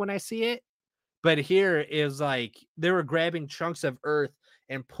Mexico when I see it. But here is like they were grabbing chunks of earth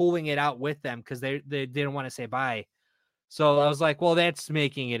and pulling it out with them because they didn't want to say bye. So I was like, well, that's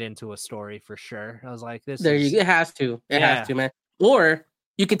making it into a story for sure. I was like, this There is you. It has to. It has yeah. to, man. Or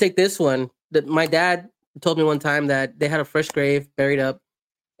you can take this one. That my dad told me one time that they had a fresh grave buried up,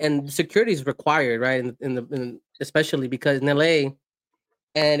 and security is required, right? Especially because in LA,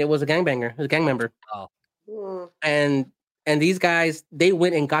 and it was a gangbanger, it was a gang member, Oh, Mm. and these guys they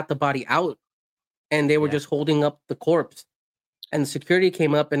went and got the body out, and they were yeah. just holding up the corpse, and the security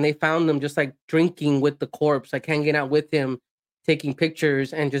came up and they found them just like drinking with the corpse, like hanging out with him, taking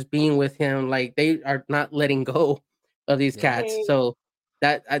pictures and just being with him. Like they are not letting go of these Yeah. cats. Dang. So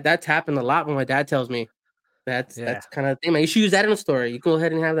that's happened a lot when my dad tells me. Yeah. That's kind of thing, man. You should use that in a story. You go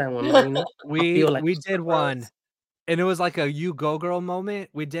ahead and have that one, man. You know, I'll feel like We So did one, gross. and it was like a you go girl moment.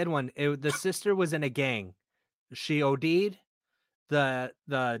 We did one. The sister was in a gang. She OD'd.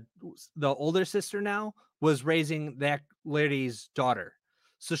 The older sister now was raising that lady's daughter.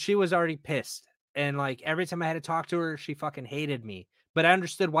 So she was already pissed. And like every time I had to talk to her, she fucking hated me. But I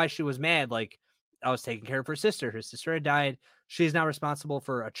understood why she was mad. Like I was taking care of her sister. Her sister had died. She's now responsible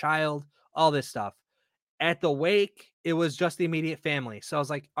for a child, all this stuff. At the wake, it was just the immediate family. So I was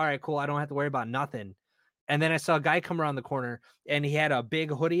like, all right, cool. I don't have to worry about nothing. And then I saw a guy come around the corner and he had a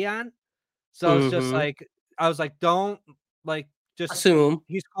big hoodie on. So I was just mm-hmm. like, don't like just Assume.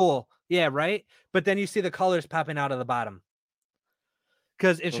 he's cool. Yeah, right. But then you see the colors popping out of the bottom.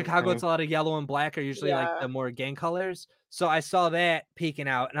 Because in Chicago, Okay. it's a lot of yellow and black are usually like Yeah. the more gang colors. So I saw that peeking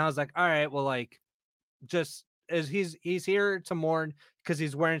out and I was like, all right, well, like just as he's here to mourn because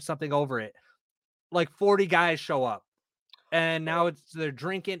he's wearing something over it. Like 40 guys show up and now they're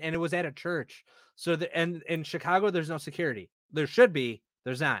drinking and it was at a church. So and in Chicago, there's no security. There should be,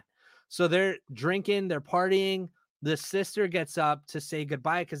 there's not. So they're drinking, they're partying. The sister gets up to say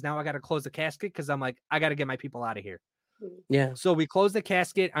goodbye because now I got to close the casket because I'm like, I got to get my people out of here. Mm. Yeah. So we close the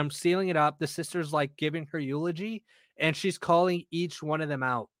casket. I'm sealing it up. The sister's like giving her eulogy and she's calling each one of them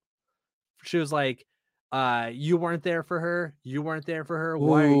out. She was like, you weren't there for her. You weren't there for her.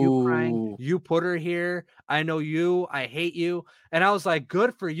 Why are you crying? Ooh. You put her here. I know you. I hate you. And I was like,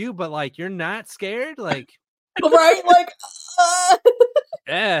 good for you, but like, you're not scared? Like, Right? Like,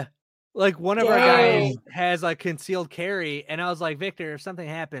 yeah. Like one of our guys dang. Wow. has like concealed carry. And I was like, Victor, if something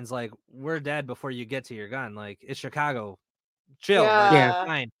happens, like we're dead before you get to your gun. Like it's Chicago. Chill. Like Yeah. it's Yeah.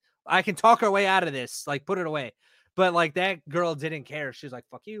 fine. I can talk our way out of this. Like put it away. But like that girl didn't care. She was like,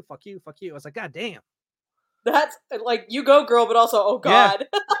 fuck you, fuck you, fuck you. I was like, God damn. That's like you go, girl, but also, oh Yeah. god.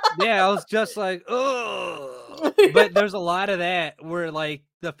 Yeah, I was just like, oh. But there's a lot of that where like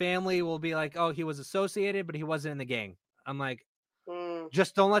the family will be like, oh, he was associated, but he wasn't in the gang. I'm like, Mm,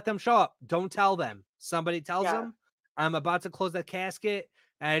 just don't let them show up. Don't tell them. Somebody tells yeah. them I'm about to close that casket.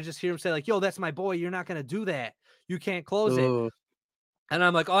 And I just hear him say, like, yo, that's my boy. You're not gonna do that. You can't close it. Ooh. And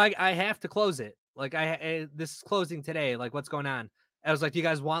I'm like, oh, I have to close it. Like, this is closing today. Like, what's going on? I was like, you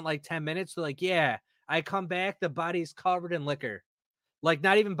guys want like 10 minutes? They're like, yeah. I come back, the body's covered in liquor. Like,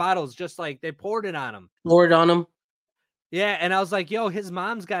 not even bottles, just like they poured it on him. Lord on him. Yeah. And I was like, yo, his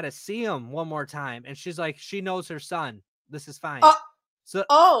mom's got to see him one more time. And she's like, she knows her son. This is fine. Uh, So,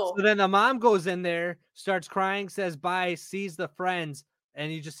 oh. so then the mom goes in there, starts crying, says bye, sees the friends,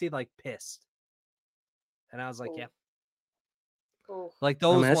 and you just see like pissed. And I was like, Ooh. yeah, Ooh. like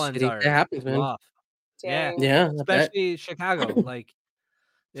Oh those man, that's ones shitty. That are happens, man. rough. Yeah. Dang. Yeah, I bet. Especially Chicago. Like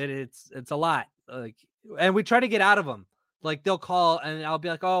it's a lot. Like, and we try to get out of them. Like they'll call and I'll be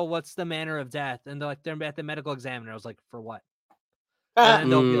like, oh, what's the manner of death? And they're like, they're at the medical examiner. I was like, for what? And then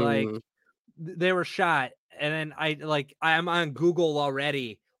they'll be like, Mm. they were shot. And then I'm on Google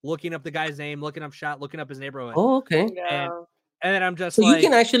already looking up the guy's name, looking up shot, looking up his neighborhood. Oh, okay. And Yeah. and then I'm just So you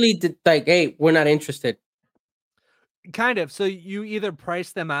can like, actually like, hey, we're not interested. kind of. So you either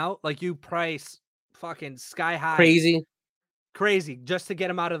price them out, like you price fucking sky high, Crazy. crazy, just to get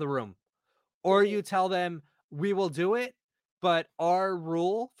them out of the room. Or Mhm. you tell them we will do it, but our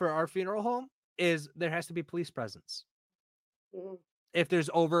rule for our funeral home is there has to be police presence Mhm. if there's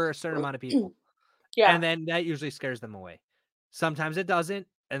over a certain amount of people. Yeah. And then that usually scares them away. Sometimes it doesn't,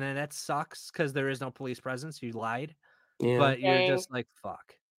 and then that sucks because there is no police presence. You lied, Yeah. but you're Dang. just like,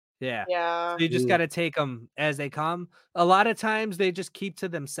 fuck. Yeah. Yeah. So you just Ooh. got to take them as they come. A lot of times they just keep to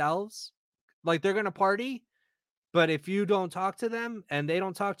themselves. Like they're gonna party, but if you don't talk to them and they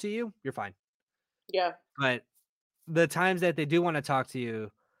don't talk to you, you're fine. Yeah. But the times that they do want to talk to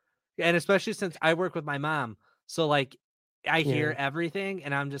you, and especially since I work with my mom, so like I hear Yeah. everything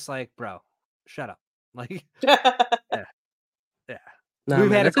and I'm just like, bro, shut up. Like, yeah, yeah. Nah, We've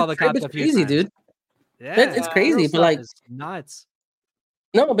man, had to call the cops it's a few crazy, times. dude. Yeah, It's Yeah. girl crazy, but stuff like, is nuts.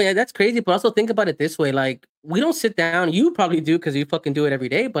 no, but yeah, that's crazy. But also think about it this way: like, we don't sit down. You probably do because you fucking do it every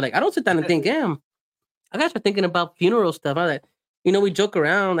day. But like, I don't sit down and think, damn, I gotta start thinking about funeral stuff. I like, we joke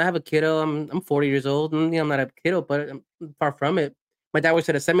around. I have a kiddo. I'm 40 years old, and I'm not a kiddo, but I'm far from it. My dad works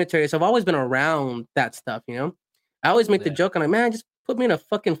at a cemetery, so I've always been around that stuff. I always make the Yeah, joke. I'm like, man, just put me in a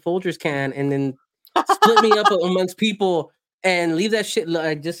fucking Folgers can, and then split me up amongst people, and leave that shit.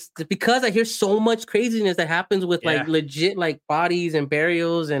 Like, just because I hear so much craziness that happens with like yeah, legit like bodies and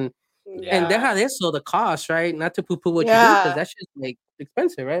burials, and yeah, they're Yeah. how they saw the cost, right? Not to poo-poo what you do, because Yeah. that shit's like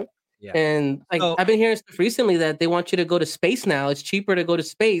expensive, right? yeah. And like So I've been hearing stuff recently that they want you to go to space now. It's cheaper to go to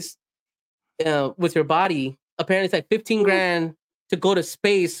space with your body. Apparently, it's like 15 Ooh. grand to go to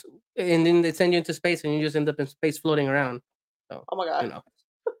space, and then they send you into space, and you just end up in space floating around. So Oh my god.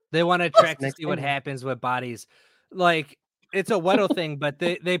 they want to that's check the to next see what thing. happens with bodies. Like it's a Weddle thing, but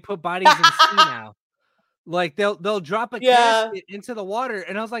they put bodies in sea now. Like they'll drop a Yeah. casket into the water,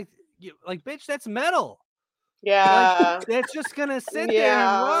 and I was like, like bitch, that's metal. Like Yeah. that's just gonna sit there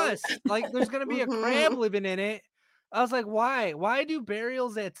and Yeah. rust. Like there's gonna be a crab Mhm. living in it. I was like, why? Why do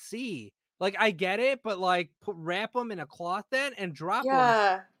burials at sea? Like I get it, but like wrap them in a cloth then and drop them.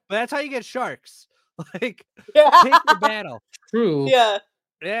 Yeah. But that's how you get sharks. Like Yeah. pick your battle. True. Yeah.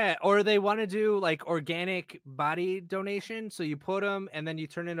 Yeah, or they want to do like organic body donation. So you put them and then you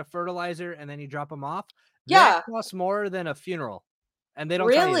turn into fertilizer and then you drop them off. That Yeah. costs more than a funeral. And they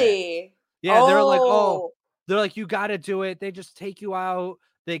don't tell you that. Really? Yeah, they're like, oh, Oh, they're like, you got to do it. They just take you out,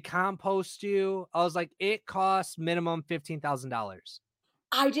 they compost you. I was like, it costs minimum $15,000.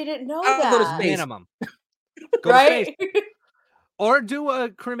 I didn't know I'll go to that. space. Minimum. Go to space. Right? Or do a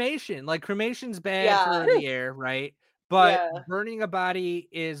cremation. Like cremation's bad for Yeah. Yeah. the air, right? But Yeah. burning a body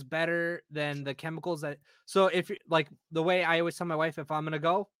is better than the chemicals that. So if you like the way I always tell my wife, if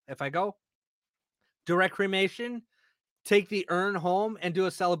I go direct cremation, take the urn home and do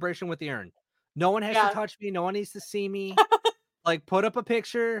a celebration with the urn. No one has to Yeah. touch me. No one needs to see me. Like put up a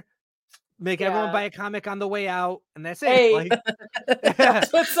picture, make everyone Yeah. buy a comic on the way out, and that's it. Hey, Like, yeah,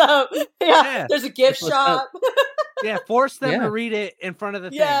 that's what's up. Yeah. yeah, There's a gift That's what's up. shop. yeah. Force them to Yeah. read it in front of the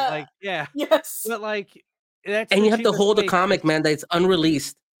thing. Yeah. Like, yeah. Yes. But like that's And the you have to cheapest hold the way comic, because man, that's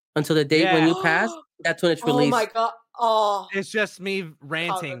unreleased until the date when yeah, you pass. That's when it's Oh my released. god. Oh, it's just me comic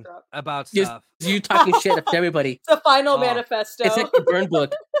ranting drop. about Just stuff. you talking shit to everybody. It's a final Oh, It's manifesto. like your burn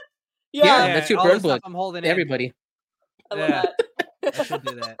book. Yeah, Yeah. that's yeah, your all the burn stuff book I'm holding to in. everybody. I love Yeah, that. I should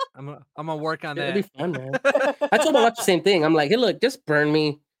do that. I'm gonna work on It'll be that. fun, man. I told my wife the same thing. I'm like, hey, look, just burn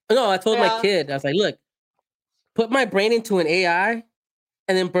me. No, I told my Yeah. kid, I was like, look, put my brain into an AI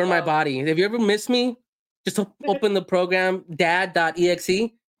and then burn my Oh. body. If you ever miss me, just open the program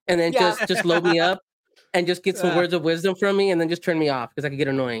dad.exe and then Yeah. just load me up and just get some Yeah, words of wisdom from me and then just turn me off because I could get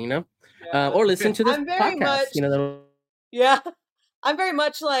annoying. Yeah. Or listen to this I'm very podcast. much That'll Yeah. I'm very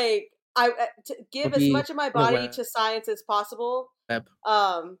much like to give as be much of my on the body to science as possible. web.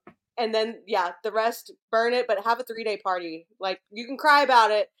 Um, and then yeah, the rest burn it, but have a 3-day party. Like you can cry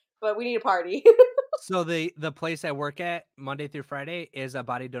about it, but we need a party. so the place I work at Monday through Friday is a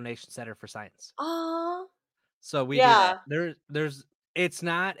body donation center for science. Aw, So we do that. yeah, There's it's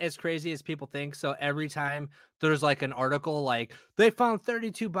not as crazy as people think. So every time there's like an article like they found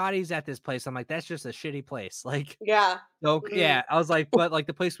 32 bodies at this place, I'm like, that's just a shitty place. Like, yeah, no, mm, yeah. I was like, but like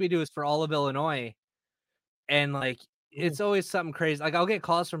the place we do is for all of Illinois, and like Mm. it's always something crazy. Like I'll get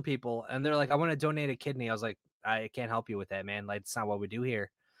calls from people and they're like, I want to donate a kidney. I was like, I can't help you with that, man. Like it's not what we do here.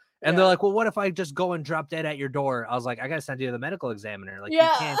 And they're yeah, like, well, what if I just go and drop dead at your door? I was like, I gotta send you to the medical examiner. Like you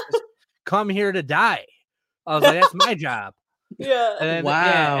yeah, can't just come here to die. I was like, that's my job. yeah. And then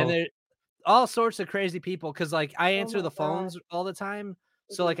yeah, and Wow. there all sorts of crazy people because like I Oh answer my the god. phones all the time.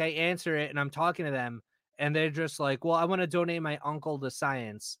 So Mhm. like I answer it and I'm talking to them and they're just like, well, I want to donate my uncle to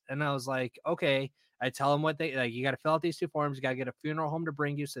science. And I was like, okay. I tell them what they like, you got to fill out these 2 forms, you got to get a funeral home to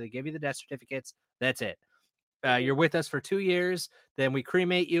bring you. So they give you the death certificates. That's it. Mhm. You're with us for 2 years. Then we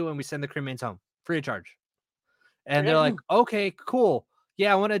cremate you and we send the cremains home free of charge. And they're Okay. like, Mm. okay, cool.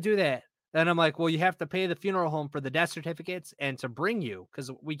 Yeah, I want to do that. Then I'm like, well, you have to pay the funeral home for the death certificates and to bring you because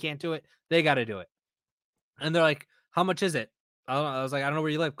we can't do it. They got to do it. And they're like, how much is it? I don't know. I was like, I don't know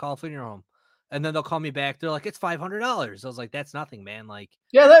where you live. Call a funeral home. And then they'll call me back. They're like, it's $500. I was like, that's nothing, man. Like,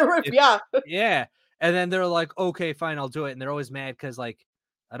 Yeah, that rip. if Yeah, yeah. And then they're like, okay, fine, I'll do it. And they're always mad because like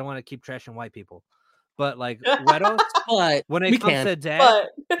I don't want to keep trashing white people, but like Wedos, But when we it comes can. to death,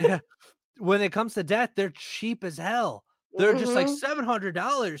 But when it comes to death, they're cheap as hell. They're just like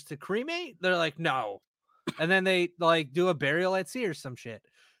 $700 to cremate. They're like, no. And then they like do a burial at sea or some shit.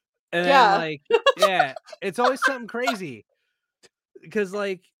 And then like, yeah, it's always something crazy. Because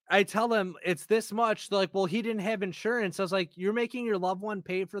like I tell them it's this much. They're like, well, he didn't have insurance. I was like, you're making your loved one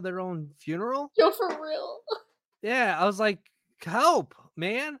pay for their own funeral? Yo, for real. Yeah. I was like, help,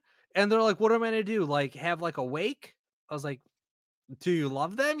 man. And they're like, what am I gonna do? Like have like a wake? I was like, do you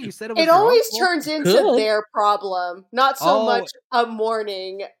love them? You said it was It your always uncle? turns into their problem, not so much a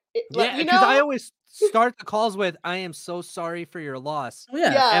mourning. Yeah, because I always start the calls with, I am so sorry for your loss.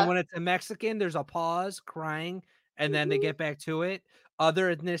 And when it's a Mexican, there's a pause, crying, and then they get back to it.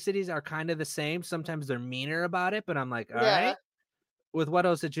 Other ethnicities are kind of the same. Sometimes they're meaner about it, but I'm like, all right. With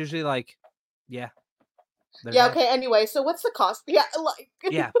Wedos, it's usually like, yeah. Okay, anyway, so what's the cost? Yeah, like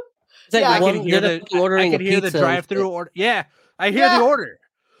yeah. It's like I can hear the drive-through order. Yeah, I hear the order.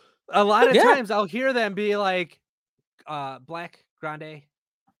 A lot of times I'll hear them be like, black grande,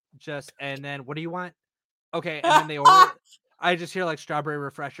 just, and then what do you want? Okay, and then they order it. I just hear like strawberry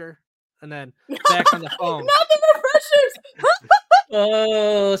refresher, and then back on the phone. Not the refreshers.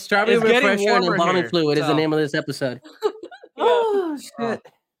 Oh, strawberry refresher and embalming fluid is the name of this episode. Oh shit,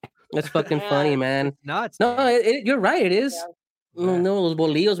 that's fucking funny, man. It's nuts. No, you're right. It is. No, those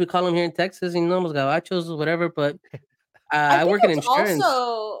bolillos we call them here in Texas, los gabachos, whatever. But I work in insurance.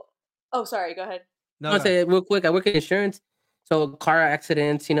 Also, oh, sorry. Go ahead. No, I'll say it real quick. I work in insurance, so car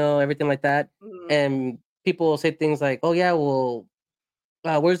accidents, everything like that, and people will say things like, "Oh yeah, well,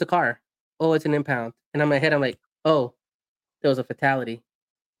 where's the car? Oh, it's an impound." And in my head, I'm like, "Oh, there was a fatality.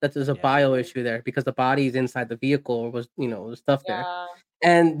 There's a bio issue there because the body is inside the vehicle or was stuff there."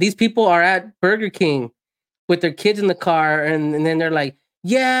 And these people are at Burger King with their kids in the car, and then they're like,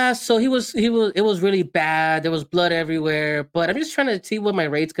 "Yeah, so it was really bad. There was blood everywhere, but I'm just trying to see what my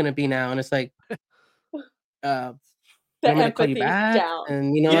rate's gonna be now." And it's like, I'm gonna call you back, down.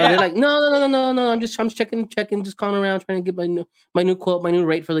 And they're like, no. I'm checking, just calling around, trying to get my new quote, my new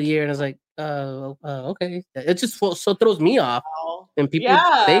rate for the year. And I was like, okay. It just so throws me off, and people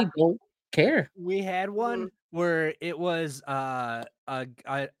they don't care. We had one where it was a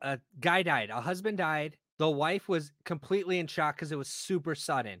guy died, a husband died. The wife was completely in shock because it was super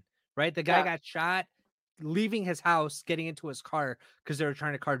sudden, right? The guy got shot leaving his house, getting into his car because they were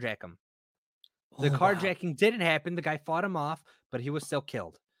trying to carjack him. The carjacking didn't happen. The guy fought him off, but he was still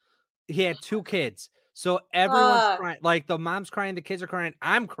killed. He had 2 kids. So everyone's crying. Like the mom's crying, the kids are crying.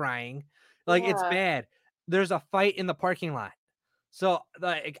 I'm crying. Like it's bad. There's a fight in the parking lot. So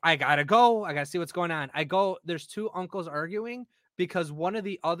like, I gotta go. I gotta see what's going on. I go, there's 2 uncles arguing because one of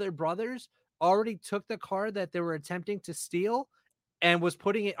the other brothers already took the car that they were attempting to steal and was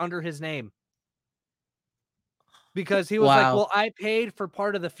putting it under his name. Because he was like, well, I paid for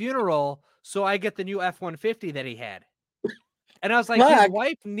part of the funeral, so I get the new F-150 that he had. And I was like, his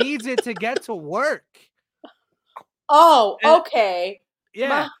wife needs it to get to work. Oh, okay.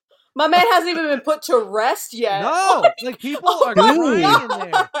 Yeah. My man hasn't even been put to rest yet. No, like people are crying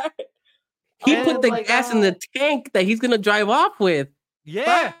in there. He put the gas in the tank that he's gonna drive off with.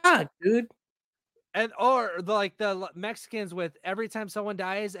 Yeah, dude. And or like the Mexicans with every time someone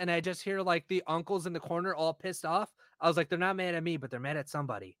dies, and I just hear like the uncles in the corner all pissed off. I was like, they're not mad at me, but they're mad at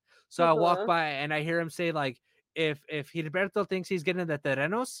somebody. So I walk by and I hear him say like, if Gilberto thinks he's getting the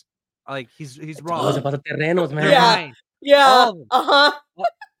terrenos, like he's wrong. It's about the terrenos, man. Yeah.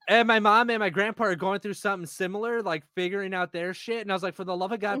 And my mom and my grandpa are going through something similar, like figuring out their shit. And I was like, for the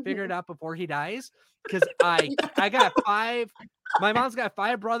love of God, figure it out before he dies. Because I got 5. My mom's got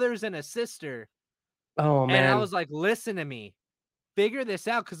 5 brothers and a sister. Oh man. And I was like, listen to me. Figure this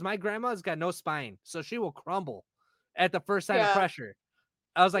out, because my grandma's got no spine. So she will crumble at the first sign of pressure.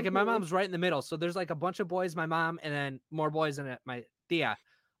 I was like, and my mom's right in the middle. So there's like a bunch of boys, my mom, and then more boys and my tia.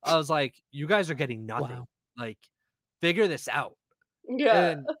 I was like, you guys are getting nothing. Wow. Like, figure this out. Yeah.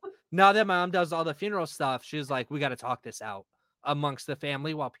 And now that my mom does all the funeral stuff, she's like, we got to talk this out amongst the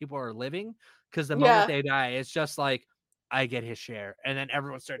family while people are living. Because the moment they die, it's just like, I get his share. And then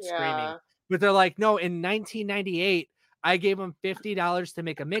everyone starts screaming. But they're like, no, in 1998, I gave him $50 to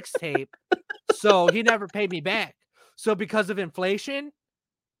make a mixtape. So he never paid me back. So because of inflation,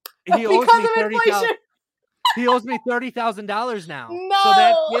 he owes me $30,000. He owes me $30,000 now. No. So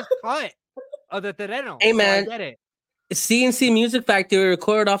that's his cut of the terreno. Hey man, so I get it. CNC Music Factory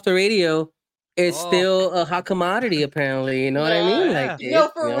recorded off the radio is still a hot commodity, apparently. You know what I mean? Like,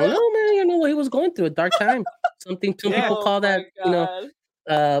 for real? No, man, you know what he was going through, a dark time. Some people call that,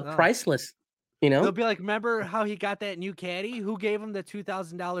 priceless. They'll be like, remember how he got that new caddy? Who gave him the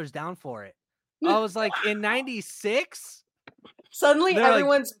 $2,000 down for it? I was like, in 96? Suddenly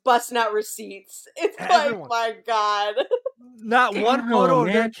everyone's busting out receipts. It's everyone. Like, my God. Not one photo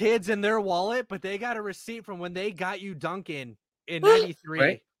of their kids in their wallet, but they got a receipt from when they got you Duncan in 93.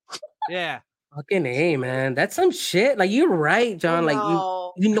 Right? Yeah. Fucking A, man. That's some shit. Like, you're right, John. Like,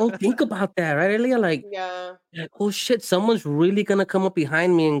 you don't think about that, right, Elia? Like, oh shit, someone's really gonna come up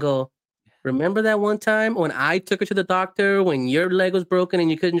behind me and go, remember that one time when I took her to the doctor when your leg was broken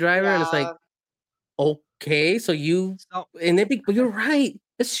and you couldn't drive her? And it's like, okay, so you but you're right.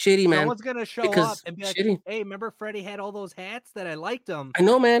 It's shitty, man. Someone's gonna show up and be like, hey, remember Freddie had all those hats that I liked them? I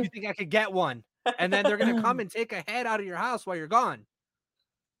know, man. You think I could get one? And then they're gonna come and take a hat out of your house while you're gone.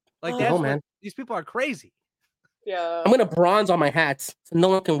 Like, that's what, man. These people are crazy. Yeah. I'm gonna bronze all my hats so no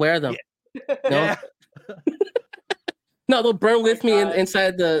one can wear them. Yeah. No, they'll burn with me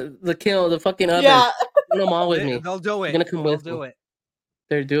inside the kiln, the fucking oven. Yeah. Bring them all with me. They'll do it. They're gonna come with me.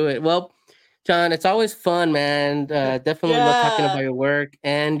 They'll do it. Well, John, it's always fun, man. Definitely love talking about your work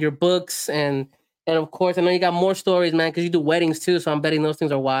and your books, and of course, I know you got more stories, man, because you do weddings too. So I'm betting those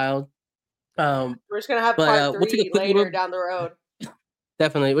things are wild. We're just gonna have part 3 later down the road.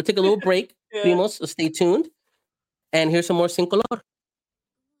 Definitely, we'll take a little break, Primos. So stay tuned, and here's some more Sin Color.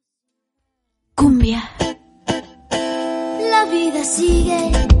 Cumbia. La vida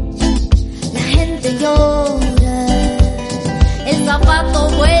sigue, la gente llora, el zapato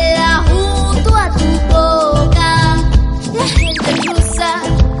vuela junto a tu boca, la gente cruza,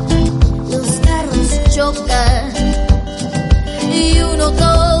 los carros chocan y uno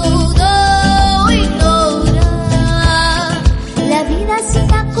todo ignora. La vida es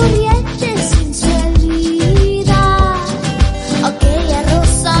una corriente sin salida, aquella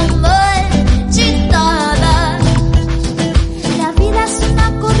rosa marchitada. La vida es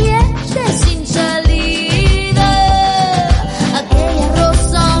una corriente sin salida, aquella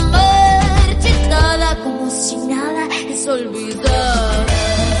rosa marchitada, como si nada es olvidada.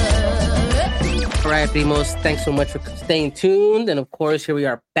 All right, Primos, thanks so much for staying tuned. And of course, here we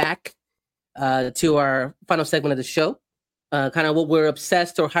are back to our final segment of the show. Kind of what we're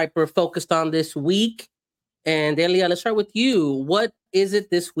obsessed or hyper focused on this week. And Elia, let's start with you. What is it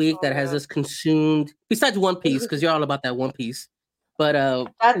this week that has us consumed, besides One Piece, because you're all about that One Piece? But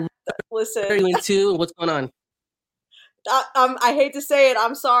listen, what are you into? What's going on? I hate to say it.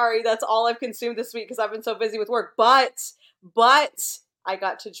 I'm sorry. That's all I've consumed this week because I've been so busy with work. But I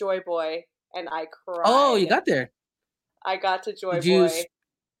got to Joy Boy and I cried. Oh, you got there. I got to Joy Boy.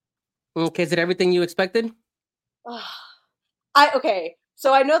 Okay, is it everything you expected? Okay.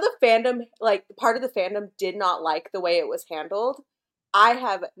 So I know the fandom, like part of the fandom did not like the way it was handled. I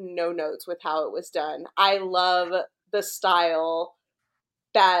have no notes with how it was done. I love the style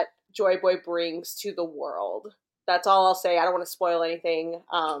that Joy Boy brings to the world. That's all I'll say. I don't want to spoil anything.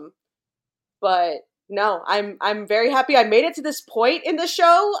 But no, I'm very happy I made it to this point in the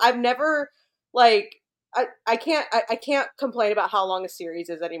show. I've never I can't complain about how long a series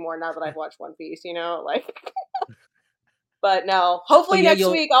is anymore now that I've watched One Piece, But no, hopefully next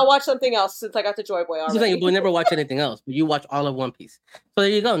week I'll watch something else since I got to Joy Boy already. You'll never watch anything else, but you watch all of One Piece. So there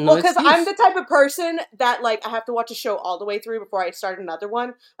you go. No, because I'm the type of person that I have to watch a show all the way through before I start another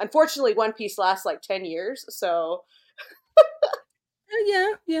one. Unfortunately, One Piece lasts 10 years, so.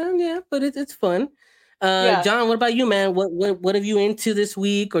 yeah, but it's fun. John, what about you, man? What have you into this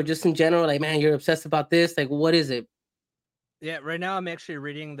week, or just in general? Like, man, you're obsessed about this. Like, what is it? Yeah, right now I'm actually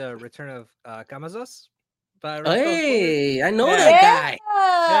reading The Return of Kamazos. Hey, I know that guy.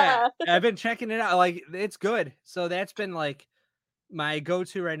 Yeah, I've been checking it out. It's good. So that's been my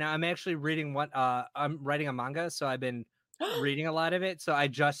go-to right now. I'm actually reading I'm writing a manga, so I've been reading a lot of it. So I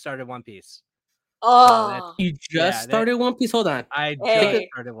just started One Piece. Oh, you just started One Piece? Hold on. I just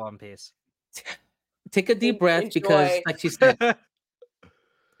started One Piece. Take a deep breath because, like she said,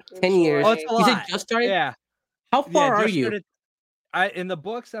 10 years. Oh, it's a lot. You said just started? Yeah. How far are you? In the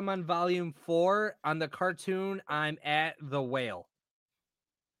books, I'm on volume 4. On the cartoon, I'm at the whale.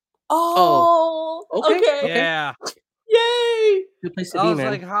 Oh, okay. Yeah. Yay! Good place to I be, was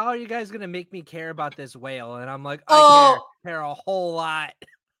man. like, how are you guys going to make me care about this whale? And I'm like, I care a whole lot.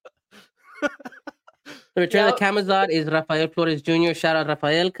 The Return of the Camazot is Rafael Flores Jr. Shout out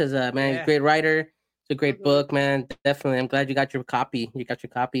Rafael, because man, he's a great writer. It's a great book, man. Definitely. I'm glad you got your copy.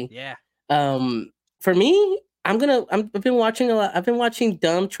 Yeah. For me, I've been watching a lot. I've been watching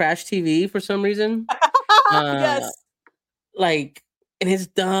dumb trash TV for some reason. Yes. And it's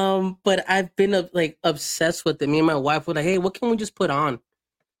dumb, but I've been obsessed with it. Me and my wife were like, hey, what can we just put on?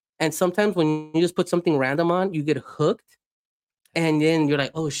 And sometimes when you just put something random on, you get hooked. and then you're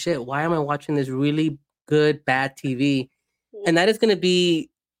like, oh shit, why am I watching this really good bad TV? And that is going to be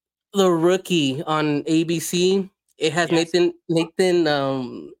The Rookie on ABC. It has Nathan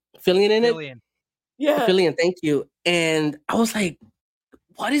Fillion in it. Yeah. Fillion, thank you. And I was like,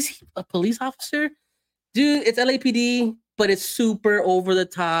 what is he, a police officer? Dude, it's LAPD, but it's super over the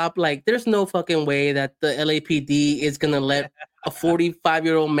top. Like, there's no fucking way that the LAPD is gonna let a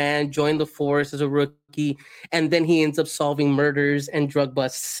 45-year-old man join the force as a rookie, and then he ends up solving murders and drug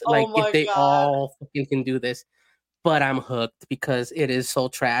busts. Oh Like, my if they God. all fucking can do this. But I'm hooked because it is so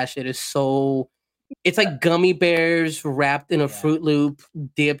trash. It is so. It's like gummy bears wrapped in a Fruit Loop,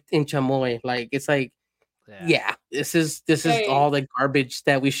 dipped in chamoy. Like, it's like, yeah, this is all the garbage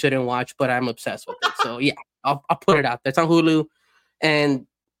that we shouldn't watch, but I'm obsessed with it. So yeah, I'll put it out there. It's on Hulu, and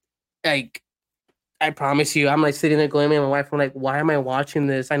like, I promise you, I'm like sitting there going, man, my wife, I'm like, why am I watching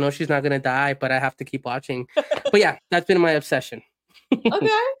this? I know she's not gonna die, but I have to keep watching. But yeah, that's been my obsession. Okay.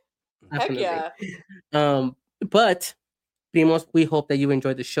 Heck yeah. But Primos, we hope that you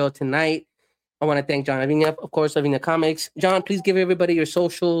enjoyed the show tonight. I want to thank John Avina, of course, Avina Comics. John, please give everybody your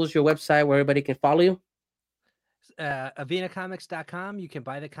socials, your website, where everybody can follow you. avinacomics.com. You can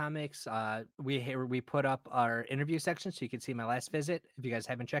buy the comics. We put up our interview section, so you can see my last visit if you guys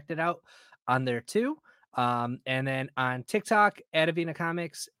haven't checked it out on there too. And then on TikTok at Avina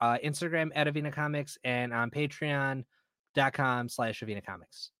Comics, Instagram at Avina Comics, and on patreon.com/Avina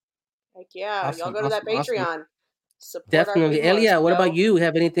Comics. Heck yeah. Awesome, Y'all go to that Patreon. Support definitely. our Elia, what about you?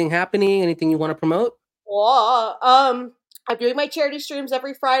 Have anything happening? Anything you want to promote? Well, I'm doing my charity streams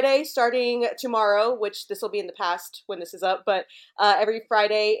every Friday starting tomorrow, which this will be in the past when this is up, but every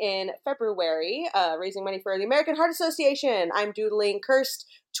Friday in February, raising money for the American Heart Association. I'm doodling cursed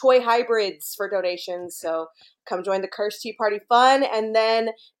toy hybrids for donations, so come join the Cursed Tea Party fun. And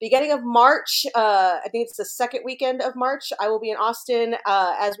then beginning of March, I think it's the second weekend of March, I will be in Austin,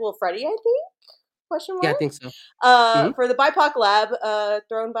 as will Freddie, I think? Question mark? Yeah, I think so. For the BIPOC Lab,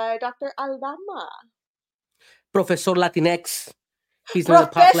 thrown by Dr. Aldama. Professor Latinx. He's in the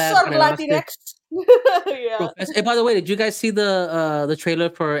Pop Lab. Latinx. Yeah. Hey, by the way, did you guys see the trailer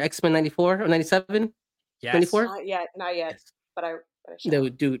for X-Men 94 or 97? Yes. 94? Not yet. Yes. But I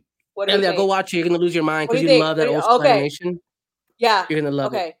dude. What do you think? Go watch it. You're gonna lose your mind because you think? love that old school animation. Yeah. You're gonna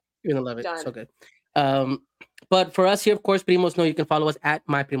love it. You're gonna love it. Done. So good. But for us here, of course, Primos know you can follow us at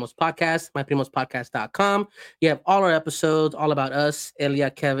My Primos Podcast, myprimospodcast.com. You have all our episodes, all about us,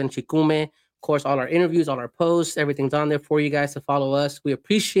 Elia, Kevin, Chikume. Of course, all our interviews, all our posts, everything's on there for you guys to follow us. We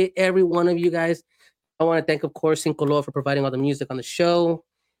appreciate every one of you guys. I want to thank, of course, Cinco Lord for providing all the music on the show.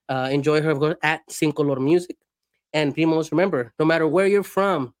 Enjoy her at Cinco Lord Music. And Primos, remember, no matter where you're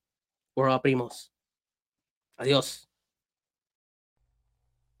from, we're all primos. Adios.